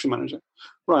am, production manager.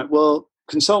 Right. Well,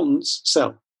 consultants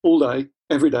sell all day,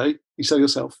 every day. You sell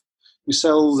yourself. You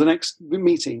sell the next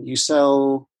meeting. You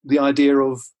sell the idea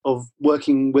of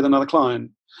working with another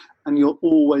client, and you're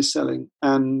always selling.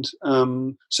 And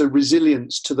so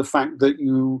resilience to the fact that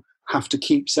you have to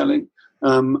keep selling.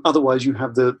 Otherwise, you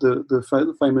have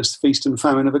the famous feast and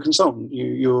famine of a consultant.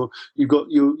 You'll go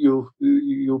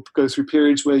through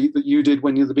periods that you did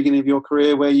when you're at the beginning of your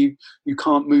career, where you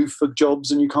can't move for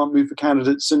jobs and you can't move for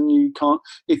candidates, and you can't.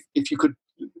 If you could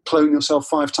clone yourself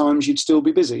 5 times, you'd still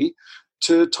be busy.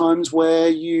 To times where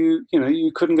you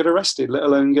couldn't get arrested, let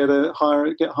alone get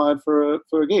hired for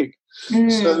a gig.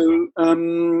 So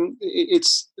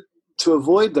it's. To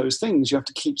avoid those things, you have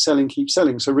to keep selling.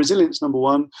 So resilience, number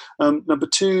 1. Number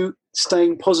 2,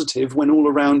 staying positive when all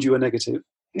around you are negative.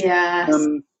 Yes.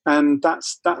 And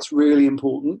that's really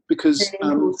important because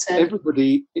really important.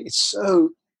 Everybody, it's so.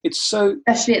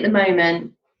 Especially at the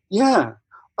moment. Yeah.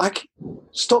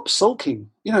 Stop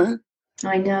sulking, I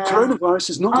know.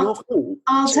 Coronavirus is not your fault.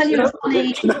 I'll tell you a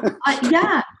funny...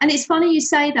 and it's funny you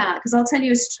say that, because I'll tell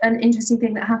you an interesting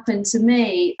thing that happened to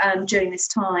me during this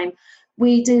time.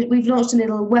 We've launched a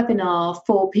little webinar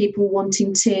for people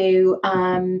wanting to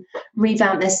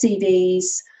revamp their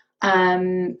CVs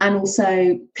and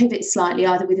also pivot slightly,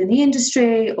 either within the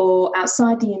industry or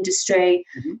outside the industry.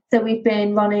 Mm-hmm. So we've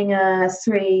been running a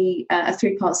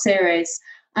 3-part series.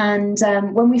 And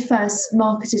when we first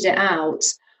marketed it out,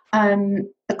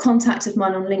 a contact of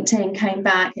mine on LinkedIn came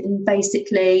back and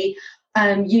basically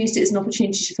used it as an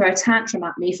opportunity to throw a tantrum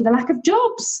at me for the lack of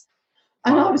jobs.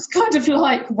 And I was kind of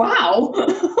like, wow.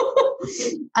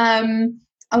 I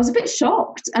was a bit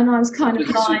shocked, and I was kind of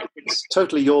like... It's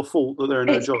totally your fault that there are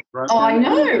no jobs, right? Oh, I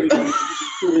know.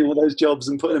 Stealing all those jobs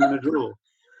and putting them in a drawer.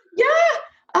 Yeah.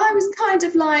 I was kind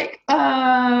of like,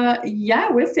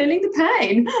 we're feeling the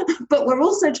pain, but we're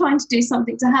also trying to do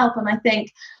something to help. And I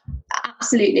think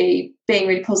absolutely being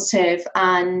really positive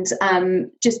and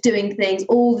just doing things,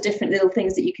 all the different little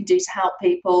things that you can do to help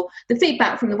people. The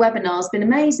feedback from the webinar has been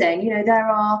amazing. There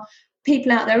are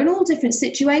people out there in all different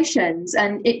situations,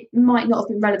 and it might not have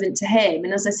been relevant to him.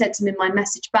 And as I said to him in my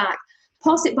message back,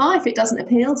 pass it by if it doesn't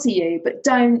appeal to you, but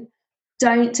don't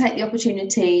take the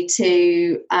opportunity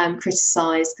to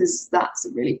criticise, because that's a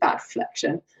really bad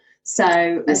reflection.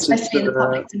 So, especially in the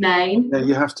public domain. Yeah,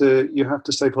 you have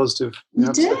to stay positive.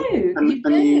 You do.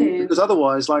 Because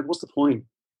otherwise, what's the point?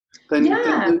 Then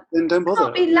don't bother.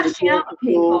 Can't be lashing out at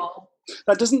people.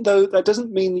 That doesn't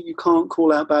mean that you can't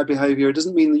call out bad behaviour. It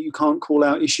doesn't mean that you can't call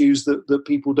out issues that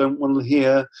people don't want to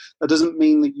hear. That doesn't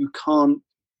mean that you can't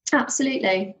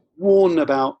absolutely warn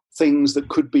about things that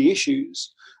could be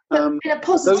issues. In a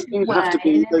positive way.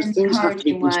 Those things have to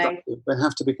be constructive. They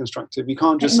have to be constructive. You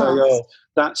can't just say, "Oh,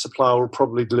 that supplier will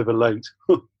probably deliver late."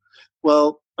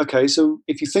 Well, okay. So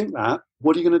if you think that,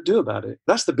 what are you going to do about it?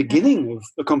 That's the beginning of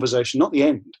a conversation, not the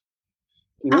end.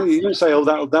 You don't say, "Oh,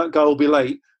 that guy will be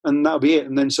late," and that'll be it,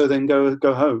 and then go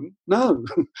home. No.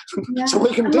 Yeah. So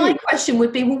what you can do. My question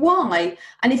would be, well, why?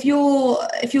 And if you're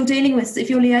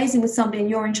liaising with somebody and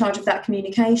you're in charge of that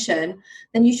communication,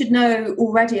 then you should know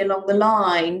already along the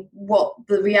line what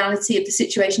the reality of the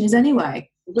situation is anyway.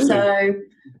 Really?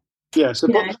 So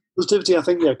positivity, I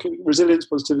think, resilience,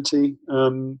 positivity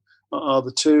are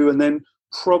the two, and then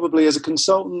probably as a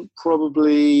consultant,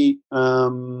 probably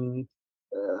an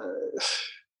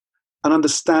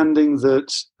understanding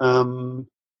that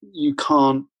you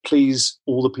can't please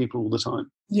all the people all the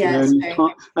time. Yes, you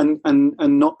can't,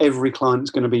 and not every client is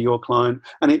going to be your client,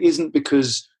 and it isn't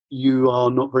because you are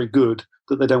not very good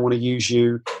that they don't want to use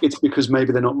you. It's because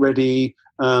maybe they're not ready.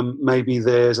 Maybe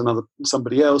there's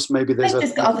somebody else. Maybe there's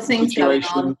just got other things going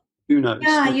on. Who knows?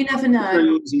 Yeah, you never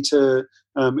know.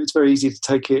 It's very easy to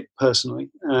take it personally,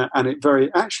 and it very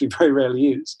rarely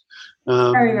is.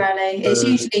 Very rarely. It's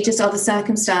usually just other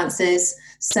circumstances.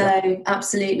 So,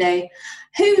 absolutely.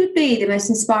 Who would be the most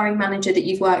inspiring manager that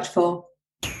you've worked for?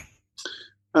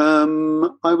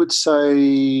 I would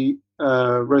say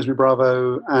Rosemary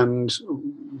Bravo and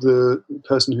the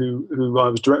person who I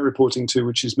was direct reporting to,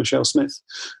 which is Michelle Smith.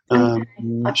 I've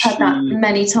heard that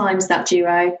many times, that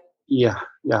duo. Yeah,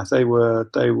 they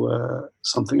were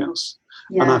something else.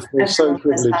 Yeah, and I feel so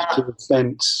privileged to have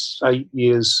spent 8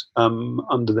 years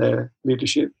under their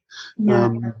leadership. Yeah.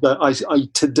 But I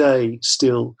today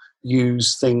still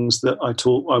use things that I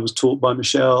was taught by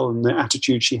Michelle, and the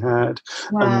attitude she had,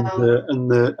 and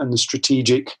the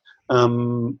strategic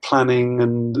planning,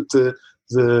 and the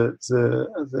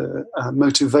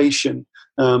motivation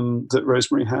that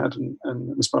Rosemary had and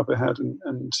Miss Bravo had,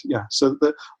 and so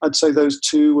I'd say those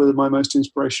two were my most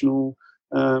inspirational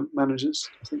managers,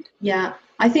 I think. Yeah,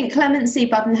 I think Clemency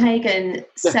Buddenhagen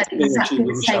said exactly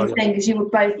the same thing, because you were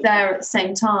both there at the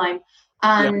same time.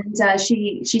 And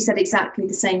she said exactly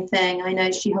the same thing. I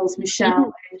know she holds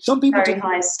Michelle in very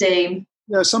high esteem.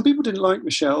 Yeah, some people didn't like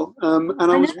Michelle, and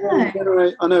when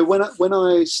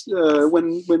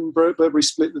Burberry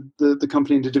split the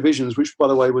company into divisions, which by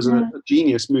the way was a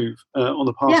genius move on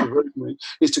the part of Rosemary,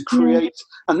 is to create.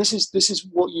 And this is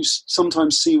what you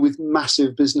sometimes see with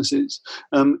massive businesses,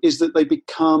 is that they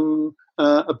become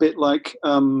a bit like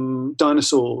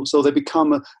dinosaurs, or they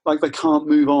become like they can't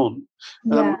move on,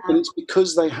 and it's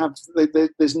because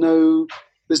there's no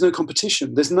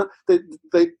competition.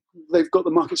 They've got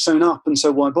the market sewn up, and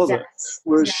so why bother? Yes.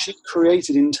 Whereas she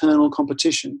created internal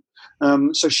competition.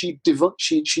 So she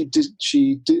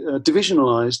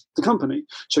divisionalized the company.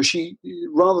 So she,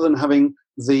 rather than having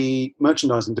the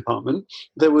merchandising department,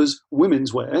 there was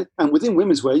women's wear, and within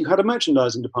women's wear you had a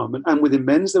merchandising department, and within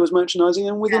men's there was merchandising,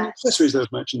 and within accessories there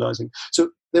was merchandising.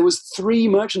 So there was 3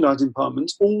 merchandising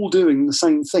departments all doing the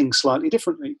same thing slightly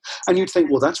differently. And you'd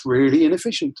think, well, that's really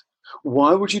inefficient.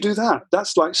 Why would you do that?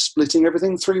 That's like splitting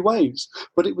everything 3 ways.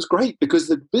 But it was great because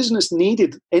the business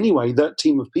needed anyway that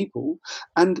team of people,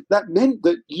 and that meant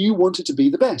that you wanted to be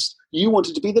the best. You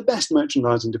wanted to be the best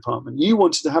merchandising department. You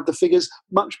wanted to have the figures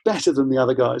much better than the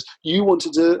other guys. You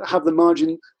wanted to have the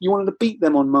margin. You wanted to beat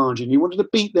them on margin. You wanted to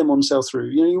beat them on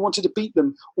sell-through. You wanted to beat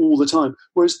them all the time.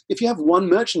 Whereas if you have one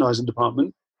merchandising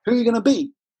department, who are you going to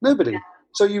beat? Nobody.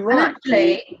 So you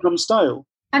become stale.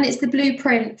 And it's the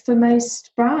blueprint for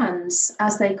most brands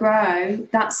as they grow.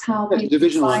 That's how people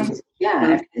find.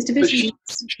 It's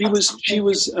divisionalized.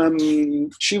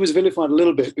 She was vilified a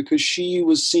little bit because she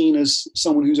was seen as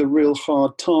someone who's a real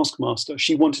hard taskmaster.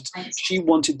 She wanted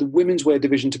the women's wear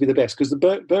division to be the best, because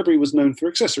the Burberry was known for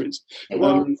accessories.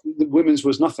 The women's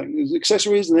was nothing. It was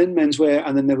accessories, and then menswear,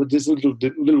 and then there was this little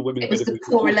women's. It was the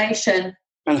correlation.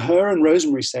 And her and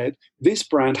Rosemary said, this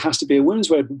brand has to be a women's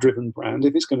wear-driven brand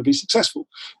if it's going to be successful.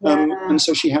 And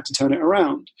so she had to turn it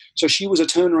around. So she was a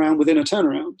turnaround within a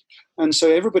turnaround. And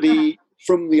so everybody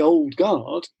from the old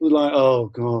guard was like, oh,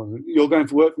 God, you're going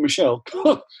to work for Michelle?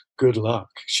 Good luck.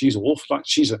 She's awful. Like,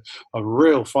 she's a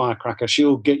real firecracker.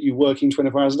 She'll get you working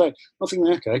 24 hours a day. I think,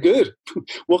 okay, good.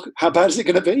 Well, how bad is it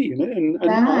going to be? And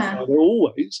my father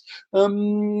always,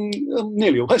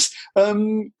 nearly always,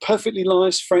 perfectly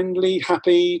nice, friendly,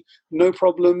 happy, no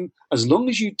problem. As long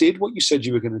as you did what you said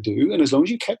you were going to do, and as long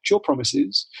as you kept your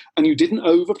promises, and you didn't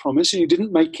overpromise, and you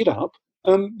didn't make it up,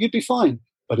 you'd be fine.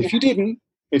 But if you didn't,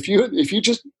 if you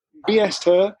just BS'd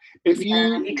her,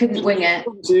 you couldn't wing it.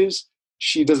 Promises,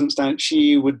 she doesn't stand.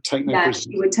 She would take no prisoners.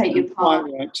 She would take your part.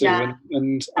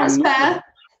 And that's fair.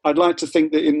 I'd like to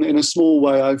think that in a small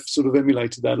way, I've sort of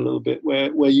emulated that a little bit,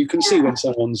 where you can see when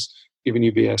someone's giving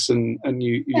you BS, and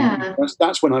you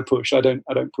that's when I push. I don't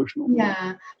push normally.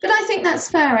 Yeah, but I think that's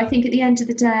fair. I think at the end of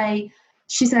the day,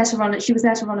 she was there to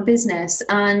run a business,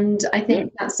 and I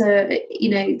think that's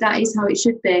that is how it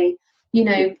should be.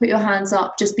 Put your hands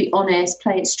up, just be honest,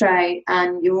 play it straight,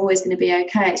 and you're always going to be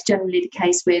okay. It's generally the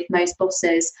case with most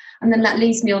bosses. And then that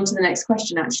leads me on to the next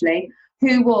question, actually.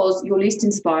 Who was your least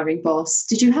inspiring boss?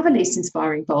 Did you have a least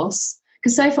inspiring boss?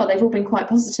 Because so far they've all been quite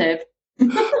positive.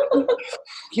 You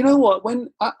know what? When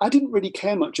I didn't really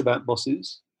care much about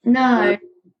bosses. No.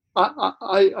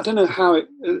 I don't know how it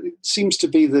seems to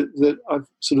be that I've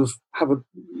sort of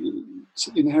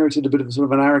inherited a bit of a sort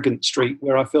of an arrogant streak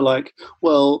where I feel like,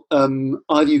 well,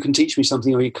 either you can teach me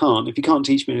something or you can't. If you can't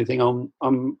teach me anything, I'm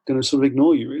going to sort of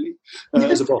ignore you, really,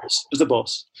 as a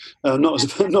boss,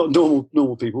 not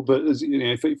normal people, but as,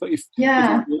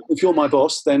 if you're my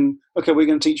boss, then okay, we're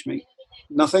going to teach me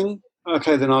nothing.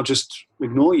 Okay, then I'll just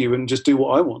ignore you and just do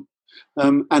what I want.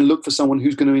 And look for someone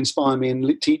who's going to inspire me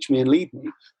and teach me and lead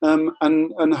me,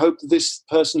 and hope that this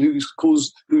person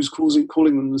who's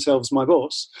calling themselves my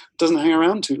boss doesn't hang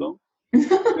around too long,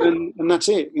 and that's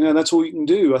it. That's all you can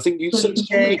do. I think so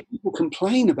many people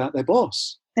complain about their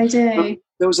boss. They do.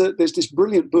 There's this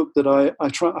brilliant book that I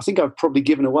think I've probably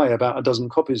given away about a dozen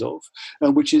copies of,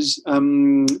 which is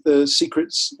the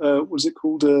Secrets. What's it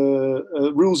called?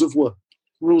 Rules of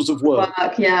Work.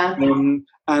 Yeah.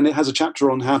 And it has a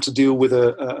chapter on how to deal with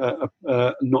a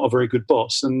not a very good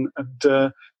boss, and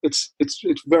it's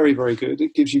very, very good.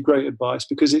 It gives you great advice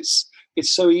because it's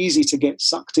so easy to get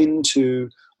sucked into,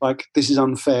 like, this is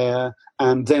unfair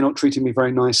and they're not treating me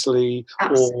very nicely.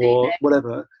 Absolutely. Or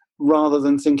whatever, rather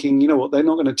than thinking, you know what, they're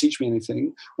not going to teach me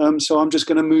anything, so I'm just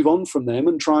going to move on from them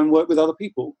and try and work with other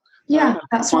people. Yeah,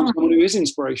 that's find right. Someone who is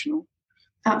inspirational.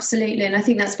 Absolutely, and I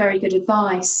think that's very good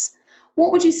advice.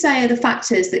 What would you say are the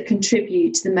factors that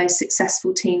contribute to the most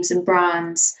successful teams and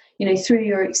brands? Through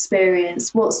your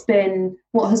experience, what has been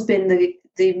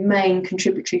the main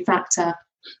contributory factor?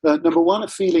 Number one, a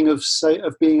feeling of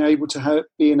being able to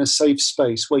be in a safe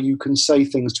space where you can say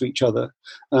things to each other,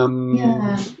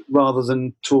 rather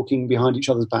than talking behind each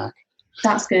other's back.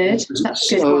 That's good. That's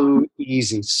good. So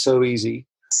easy. So easy.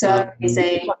 It's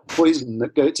like poison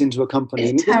that gets into a company.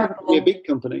 It's terrible. It doesn't have to be a big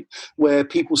company where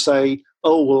people say,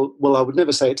 "Oh, well, I would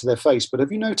never say it to their face, but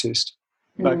have you noticed?"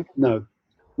 Like, no,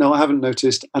 I haven't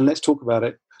noticed, and let's talk about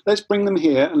it. Let's bring them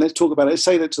here and let's talk about it. Let's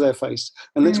say that to their face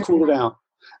and let's call it out.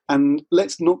 And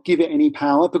let's not give it any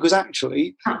power, because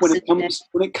actually, when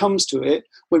it comes to it,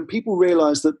 when people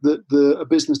realise that a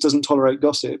business doesn't tolerate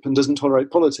gossip and doesn't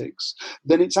tolerate politics,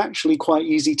 then it's actually quite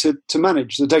easy to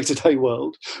manage the day-to-day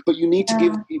world. But you need to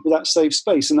give people that safe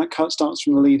space, and that starts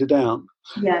from the leader down.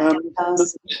 Yeah, it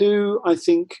does. Number two, I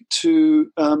think,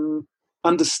 to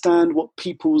understand what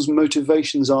people's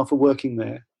motivations are for working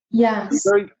there. Yes.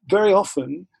 Very, very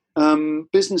often,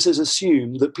 businesses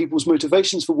assume that people's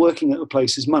motivations for working at a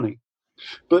place is money.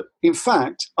 But in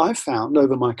fact, I've found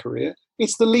over my career,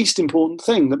 it's the least important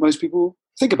thing that most people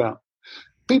think about.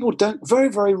 People very,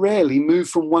 very rarely move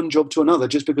from one job to another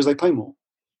just because they pay more.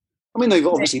 I mean, they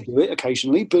obviously do it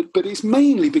occasionally, but it's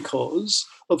mainly because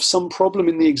of some problem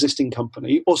in the existing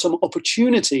company or some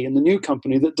opportunity in the new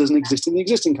company that doesn't exist in the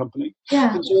existing company.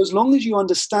 Yeah. And so as long as you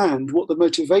understand what the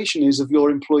motivation is of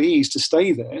your employees to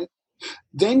stay there,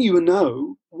 then you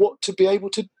know what to be able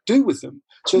to do with them.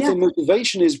 So if the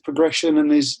motivation is progression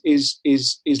and is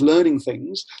learning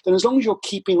things, then as long as you're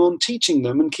keeping on teaching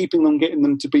them and keeping on getting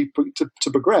them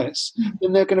to progress,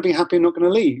 then they're going to be happy and not going to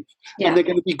leave. Yeah. And they're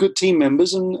going to be good team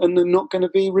members, and they're not going to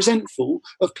be resentful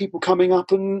of people coming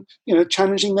up and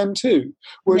challenging them too.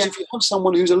 Whereas if you have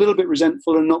someone who's a little bit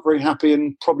resentful and not very happy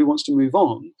and probably wants to move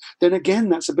on, then again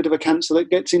that's a bit of a cancer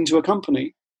that gets into a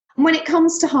company. When it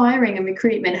comes to hiring and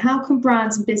recruitment, how can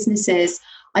brands and businesses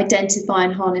identify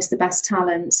and harness the best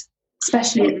talent,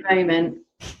 especially at the moment?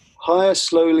 Hire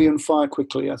slowly and fire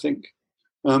quickly, I think.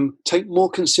 Take more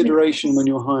consideration when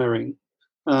you're hiring,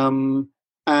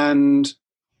 and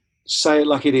say it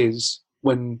like it is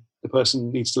when the person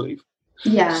needs to leave.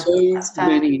 Yeah,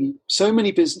 so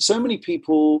many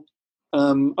people.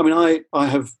 I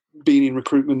have been in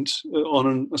recruitment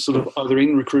on a sort of either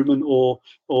in recruitment or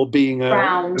being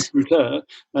a recruiter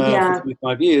for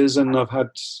 25 years, and I've had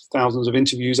thousands of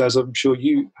interviews, as I'm sure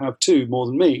you have too, more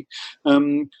than me.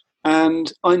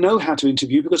 And I know how to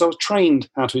interview because I was trained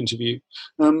how to interview.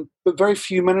 But very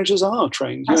few managers are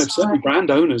trained. Certainly brand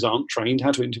owners aren't trained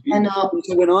how to interview.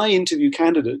 So when I interview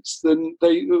candidates, then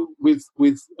they with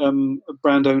a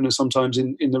brand owner sometimes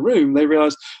in the room, they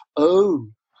realise, oh,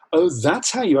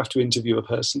 that's how you have to interview a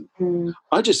person.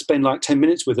 I just spend like 10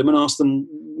 minutes with them and ask them,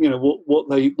 what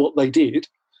they did,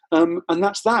 and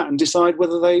that's that, and decide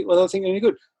whether they think they're any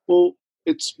good. Well,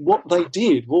 it's what they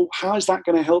did. Well, how is that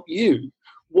going to help you?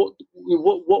 What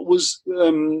was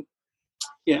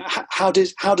how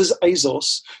does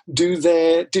ASOS do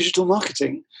their digital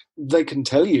marketing? They can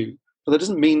tell you, but that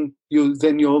doesn't mean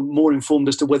you're more informed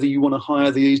as to whether you want to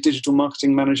hire the digital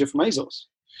marketing manager from ASOS.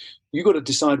 You've got to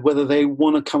decide whether they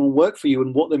want to come and work for you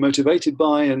and what they're motivated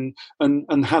by, and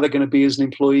how they're going to be as an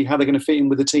employee, how they're going to fit in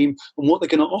with the team, and what they're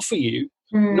going to offer you,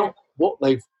 not what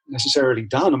they've necessarily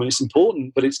done. I mean, it's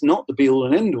important, but it's not the be-all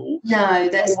and end-all. No,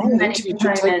 there's many interview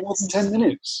could take more than 10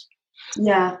 minutes.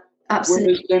 Yeah,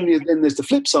 absolutely. Then there's the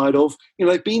flip side of,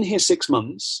 they've been here 6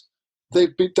 months.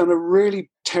 They've done a really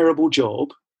terrible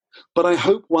job, but I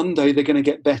hope one day they're going to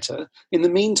get better. In the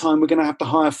meantime, we're going to have to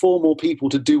hire 4 more people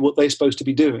to do what they're supposed to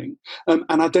be doing. And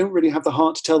I don't really have the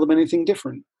heart to tell them anything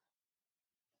different.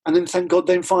 And then thank God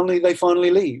they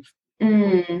finally leave.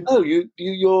 Oh,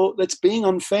 you're that's being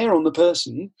unfair on the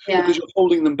person because you're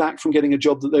holding them back from getting a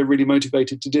job that they're really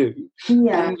motivated to do.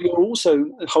 Yeah. And you're also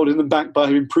holding them back by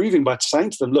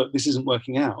saying to them, look, this isn't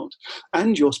working out.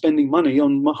 And you're spending money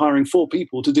on hiring 4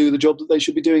 people to do the job that they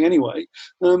should be doing anyway.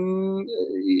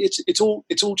 It's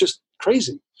all just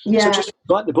crazy. Yeah. So just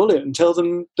bite the bullet and tell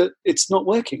them that it's not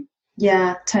working.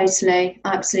 Yeah, totally.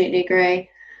 Absolutely agree.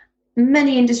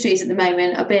 Many industries at the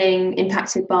moment are being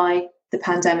impacted by the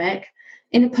pandemic.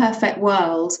 In a perfect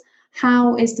world,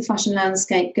 how is the fashion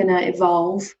landscape going to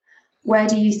evolve? Where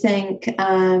do you think,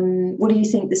 what do you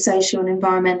think the social and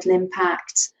environmental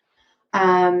impact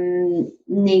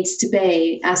needs to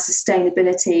be as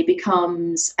sustainability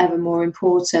becomes ever more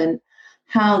important?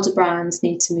 How do brands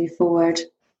need to move forward?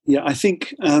 Yeah, I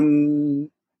think you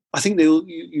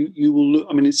will look.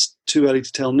 I mean, it's too early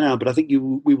to tell now, but I think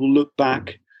we will look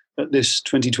back at this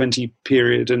 2020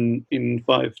 period and in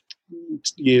 5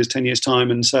 years, 10 years time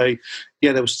and say,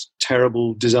 yeah, there was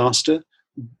terrible disaster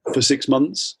for 6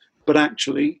 months, but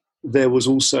actually there was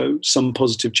also some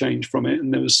positive change from it,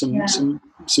 and there was some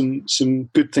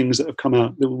good things that have come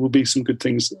out. There will be some good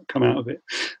things that come out of it.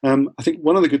 I think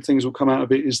one of the good things will come out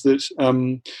of it is that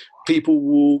people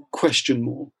will question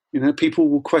more. People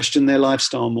will question their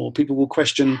lifestyle more. People will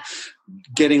question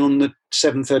getting on the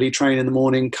 7:30 train in the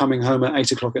morning, coming home at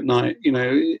 8 o'clock at night.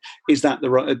 Is that the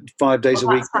right 5 days a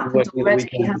week? That's happened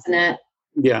already, hasn't it?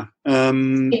 Yeah.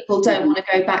 People don't want to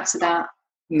go back to that.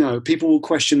 No, people will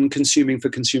question consuming for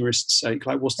consumerist's sake.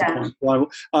 Like, what's the point? Well,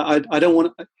 I don't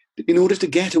want. In order to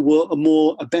get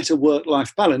a better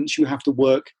work-life balance, you have to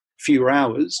work fewer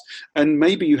hours, and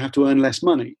maybe you have to earn less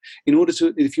money.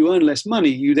 If you earn less money,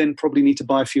 you then probably need to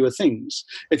buy fewer things.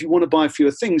 If you want to buy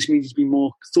fewer things, you need to be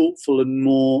more thoughtful and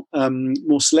more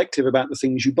selective about the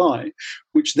things you buy,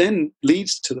 which then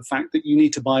leads to the fact that you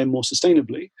need to buy more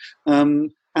sustainably.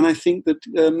 And I think that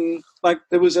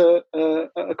there was a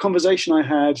conversation I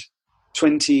had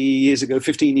 20 years ago,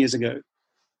 15 years ago,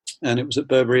 and it was at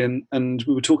Burberry, and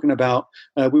we were talking about,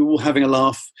 we were having a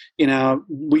laugh in our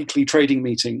weekly trading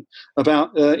meeting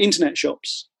about internet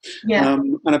shops,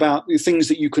 and about the things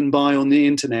that you can buy on the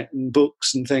internet and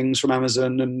books and things from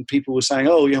Amazon. And people were saying,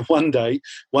 oh, yeah, one day,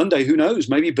 who knows,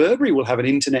 maybe Burberry will have an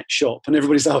internet shop. And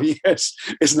everybody's, oh, yes,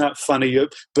 isn't that funny?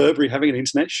 Burberry having an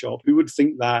internet shop? Who would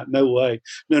think that? No way.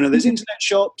 No, there's internet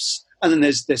shops. And then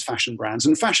there's fashion brands.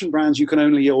 And fashion brands,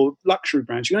 or luxury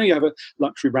brands, you can only have a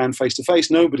luxury brand face-to-face.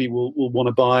 Nobody will want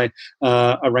to buy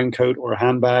a raincoat or a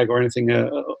handbag or anything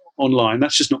online.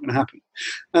 That's just not going to happen.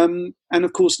 And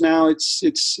of course, now it's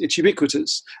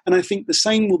ubiquitous. And I think the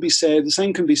same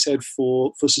can be said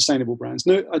for sustainable brands.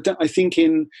 No, I think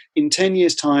in 10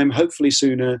 years' time, hopefully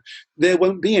sooner, there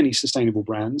won't be any sustainable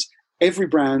brands. Every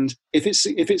brand, if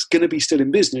it's going to be still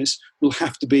in business, will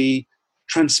have to be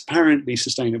transparently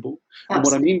sustainable. Absolutely. And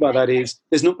what I mean by that is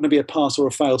there's not going to be a pass or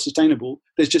a fail sustainable.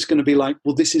 There's just going to be like,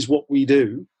 well, this is what we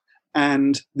do,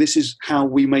 and this is how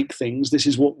we make things. This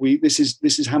is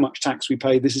how much tax we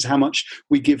pay. This is how much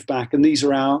we give back, and these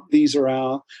are our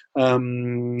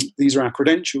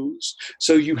credentials.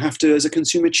 So you have to, as a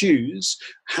consumer, choose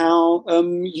how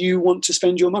you want to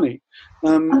spend your money.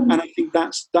 And I think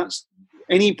that's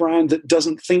any brand that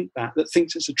doesn't think that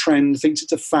thinks it's a trend, thinks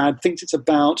it's a fad, thinks it's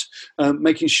about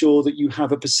making sure that you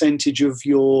have a percentage of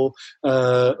your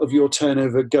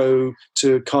turnover go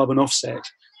to carbon offset.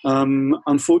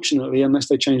 Unfortunately, unless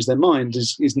they change their mind,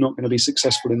 is not going to be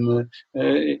successful in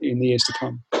the years to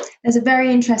come. There's a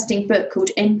very interesting book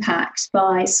called Impact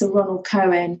by Sir Ronald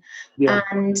Cohen,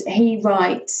 and he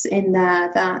writes in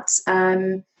there that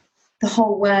the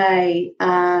whole way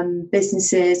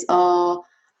businesses are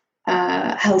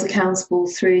held accountable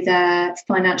through their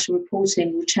financial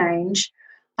reporting will change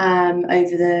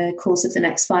over the course of the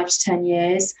next 5 to 10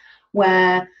 years,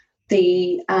 where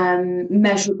the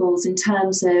measurables in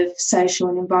terms of social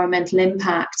and environmental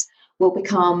impact will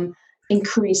become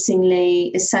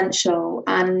increasingly essential.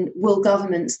 And will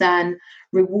governments then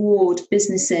reward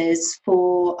businesses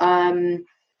for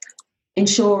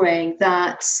ensuring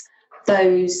that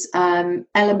those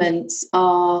elements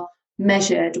are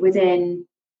measured within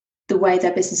the way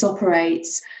their business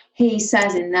operates? He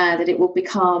says in there that it will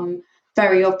become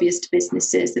very obvious to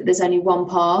businesses that there's only one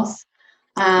path,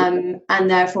 and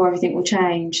therefore everything will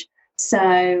change.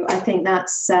 So I think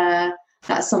that's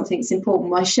something that's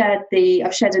important. I've shared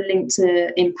a link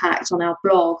to Impact on our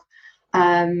blog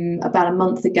about a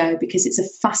month ago because it's a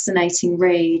fascinating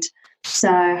read. So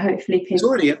hopefully people. It's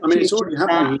already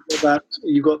happening.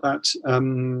 You've got that.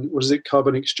 What is it?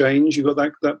 Carbon exchange. You've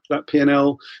got that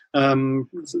P&L.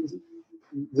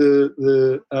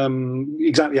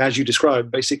 Exactly as you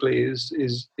described. Basically,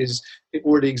 is it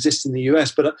already exists in the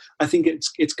US, but I think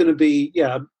it's going to be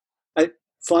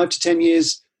 5 to 10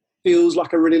 years. Feels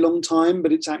like a really long time,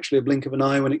 but it's actually a blink of an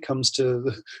eye when it comes to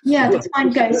the time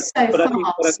goes so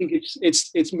fast. I think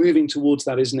it's moving towards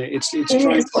that, isn't it? It's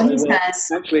trying to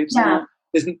say, actually, it's not.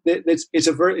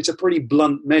 It's a pretty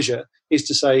blunt measure, is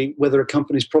to say whether a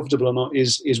company is profitable or not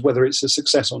is whether it's a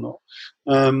success or not.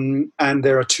 And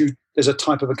there's a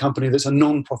type of a company that's a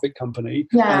non-profit company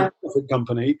and a profit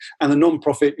company, and the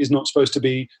non-profit is not supposed to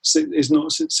be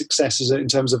success in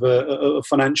terms of a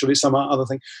financial. It's some other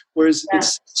thing. Whereas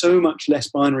it's so much less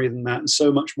binary than that, and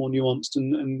so much more nuanced,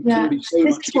 and can be so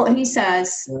this much. Is what he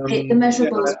says. The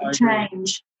measurables will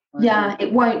change.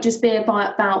 It won't just be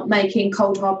about making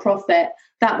cold hard profit.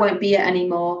 That won't be it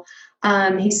anymore.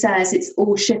 He says it's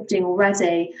all shifting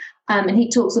already. And he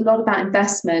talks a lot about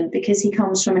investment because he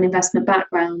comes from an investment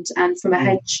background and from a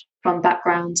hedge fund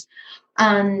background.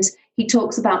 And he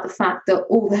talks about the fact that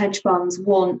all the hedge funds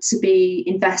want to be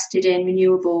invested in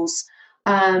renewables,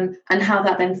 and how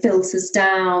that then filters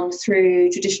down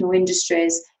through traditional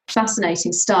industries.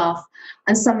 Fascinating stuff.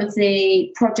 And some of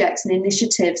the projects and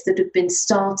initiatives that have been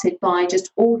started by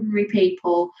just ordinary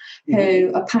people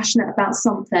who are passionate about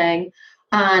something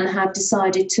and have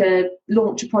decided to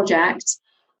launch a project,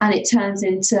 and it turns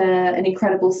into an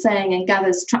incredible thing and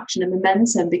gathers traction and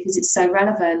momentum because it's so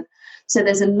relevant. So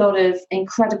there's a lot of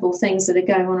incredible things that are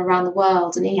going on around the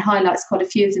world, and he highlights quite a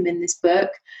few of them in this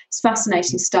book. It's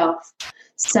fascinating stuff.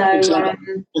 So I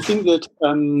think that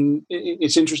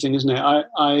it's interesting, isn't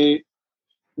it?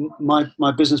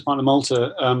 My business partner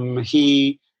Malta,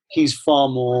 he's far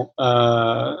more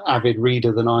avid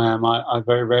reader than I am. I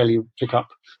very rarely pick up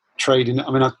trade in.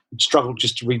 I mean, I struggle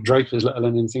just to read Drapers, let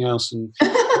alone anything else. And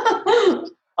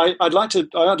I'd like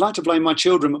to blame my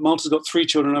children, but Malta's got 3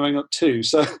 children, I've only got 2,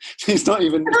 so it's not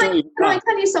even. Can I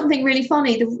tell you something really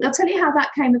funny? I'll tell you how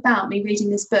that came about, me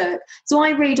reading this book. So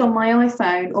I read on my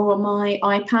iPhone or on my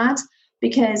iPad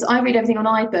because I read everything on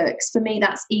iBooks. For me,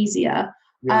 that's easier.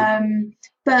 Yeah.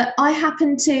 But I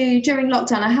happened to, during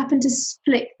lockdown,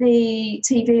 flick the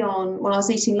TV on while I was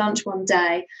eating lunch one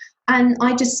day, and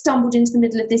I just stumbled into the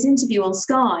middle of this interview on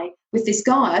Sky with this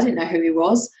guy. I didn't know who he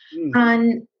was.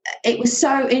 And it was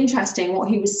so interesting what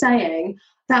he was saying.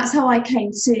 That's how I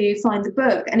came to find the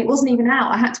book. And it wasn't even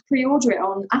out. I had to pre-order it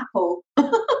on Apple, on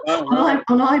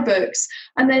iBooks.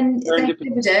 And then they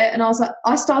delivered it, and I was like,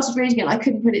 I started reading it. I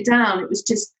couldn't put it down.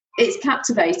 It's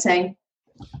captivating.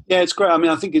 Yeah, it's great. I mean,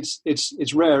 I think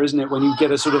it's rare, isn't it, when you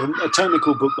get a sort of a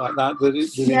technical book like that.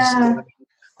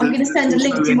 I'm going to send a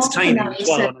link to Malta now you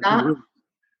said that.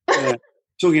 Yeah.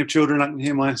 Talking of children, I can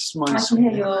hear I can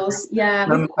hear yours. Yeah.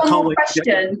 I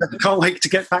can't wait to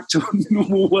get back to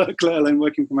normal work, let alone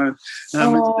working from home.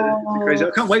 It's crazy. I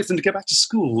can't wait for them to get back to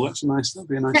school. That'll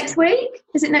be a nice. Next week?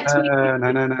 Is it next week?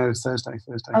 No. Thursday.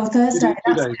 Oh, Thursday.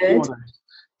 That's good.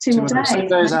 2 more days.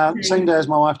 Same day as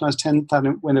my wife and I's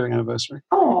 10th wedding anniversary.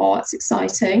 Oh, that's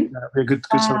exciting. Yeah, it'll be a good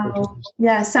celebration.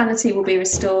 Yeah, sanity will be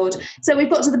restored. So we've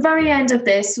got to the very end of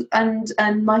this, and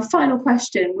my final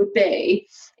question would be,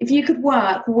 if you could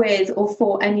work with or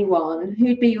for anyone,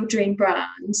 who'd be your dream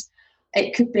brand?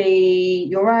 It could be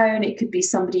your own, it could be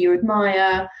somebody you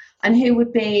admire, and who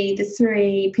would be the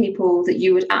 3 people that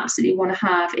you would absolutely want to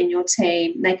have in your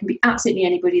team? They can be absolutely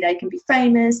anybody. They can be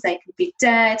famous, they can be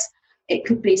dead. It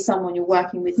could be someone you're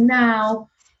working with now.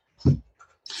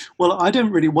 Well, I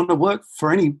don't really want to work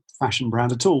for any fashion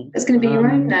brand at all. It's going to be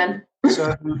your own then.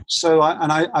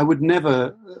 I would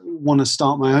never want to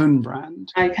start my own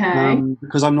brand. Okay.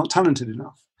 Because I'm not talented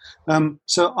enough.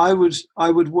 So I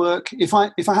would work if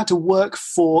I had to work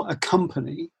for a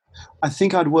company. I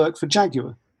think I'd work for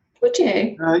Jaguar. Would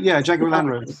you? Yeah, Jaguar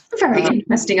Land Rover. A very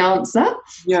interesting answer.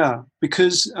 Yeah,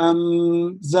 because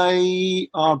they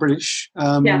are British,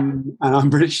 and I'm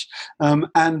British,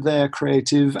 and they're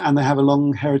creative, and they have a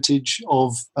long heritage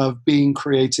of being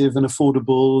creative and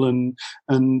affordable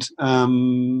and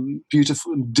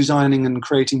beautiful, designing and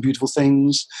creating beautiful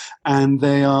things, and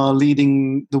they are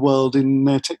leading the world in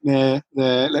their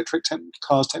electric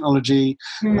cars technology,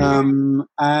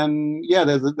 and yeah,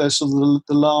 they're sort of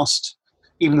the last.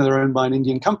 Even though they're owned by an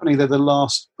Indian company, they're the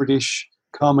last British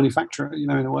car manufacturer, in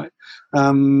a way.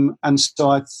 And so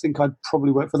I think I'd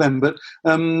probably work for them. But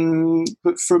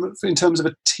in terms of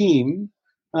a team,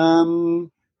 I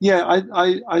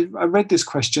read this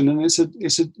question, and it's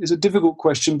a difficult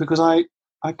question, because I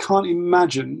can't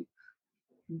imagine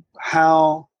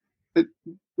how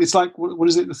it's like, what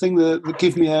is it, the thing that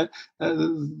give me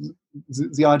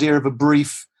the idea of a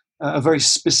brief, a very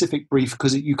specific brief,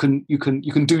 because you can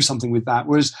do something with that.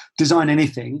 Whereas design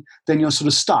anything, then you're sort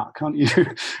of stuck, aren't you?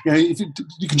 If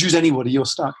you can choose anybody, you're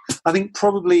stuck. I think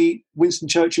probably Winston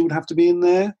Churchill would have to be in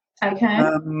there. Okay.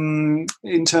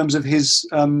 In terms of his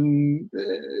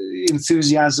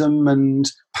enthusiasm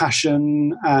and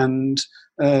passion and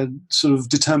sort of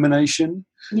determination.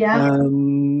 Yeah.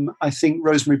 I think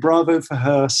Rosemary Bravo for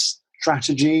her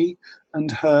strategy and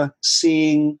her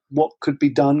seeing what could be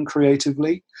done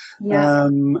creatively. Yeah.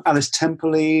 Alice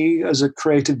Temperley as a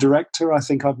creative director, I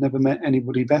think I've never met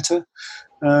anybody better.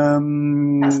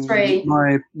 That's three.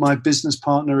 My business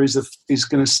partner is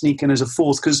going to sneak in as a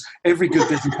fourth, because every good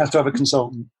business has to have a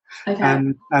consultant. Okay.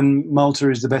 And Malta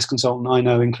is the best consultant I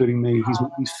know, including me.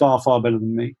 He's far better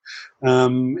than me.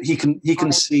 He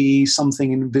can see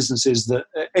something in businesses that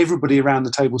everybody around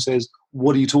the table says,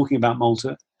 "What are you talking about,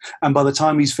 Malta?" And by the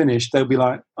time he's finished, they'll be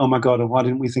like, "Oh my God, why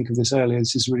didn't we think of this earlier?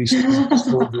 This is really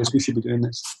so obvious. We should be doing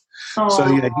this." Aww. So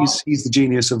yeah, he's the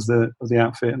genius of the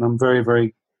outfit, and I'm very,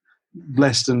 very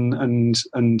blessed and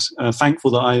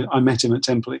thankful that I met him at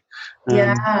Temperley.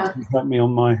 Yeah, he's helped me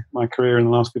on my career in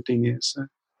the last 15 years. So.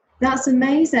 That's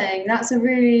amazing. That's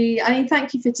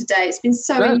thank you for today. It's been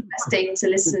so interesting to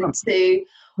listen to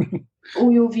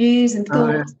all your views and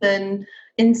thoughts and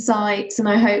insights, and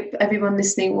I hope everyone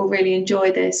listening will really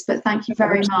enjoy this. But thank you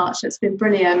very much. It's been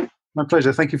brilliant. My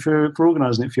pleasure. Thank you for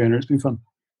organising it, Fiona. It's been fun.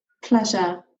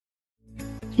 Pleasure.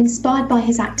 Inspired by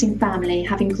his acting family,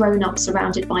 having grown up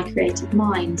surrounded by creative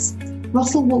minds,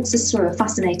 Russell walks us through a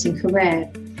fascinating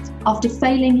career. After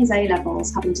failing his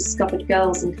A-levels, having discovered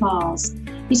girls and cars,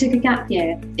 he took a gap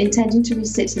year, intending to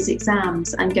resit his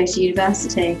exams and go to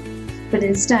university, but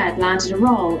instead landed a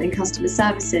role in customer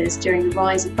services during the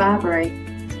rise of Burberry,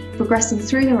 progressing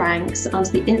through the ranks under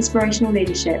the inspirational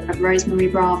leadership of Rosemary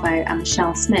Bravo and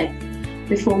Michelle Smith,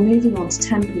 before moving on to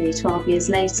Temperley 12 years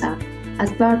later,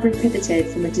 as Burberry pivoted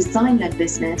from a design-led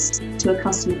business to a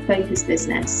customer-focused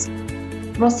business.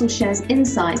 Russell shares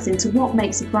insights into what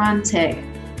makes a brand tick,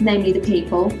 namely the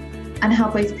people, and how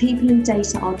both people and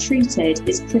data are treated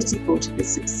is critical to the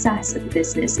success of the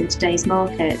business in today's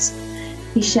market.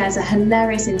 He shares a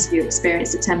hilarious interview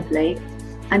experience at Temperley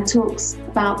and talks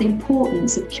about the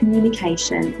importance of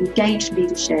communication, engaged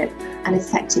leadership, and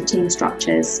effective team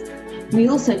structures. We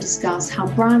also discuss how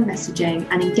brand messaging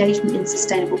and engagement in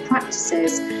sustainable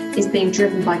practices is being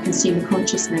driven by consumer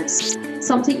consciousness,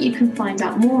 something you can find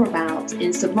out more about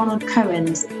in Sir Ronald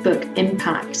Cohen's book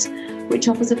Impact, which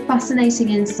offers a fascinating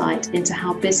insight into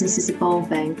how business is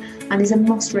evolving and is a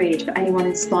must-read for anyone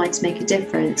inspired to make a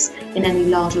difference in any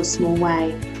large or small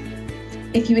way.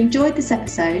 If you enjoyed this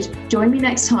episode, join me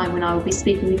next time when I will be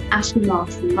speaking with Ashley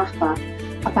Marsh from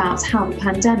Rapha about how the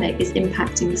pandemic is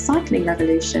impacting the cycling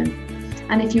revolution.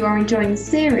 And if you are enjoying the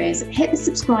series, hit the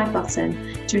subscribe button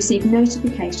to receive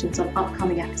notifications on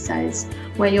upcoming episodes,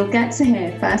 where you'll get to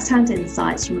hear first-hand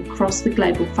insights from across the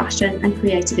global fashion and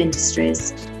creative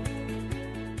industries.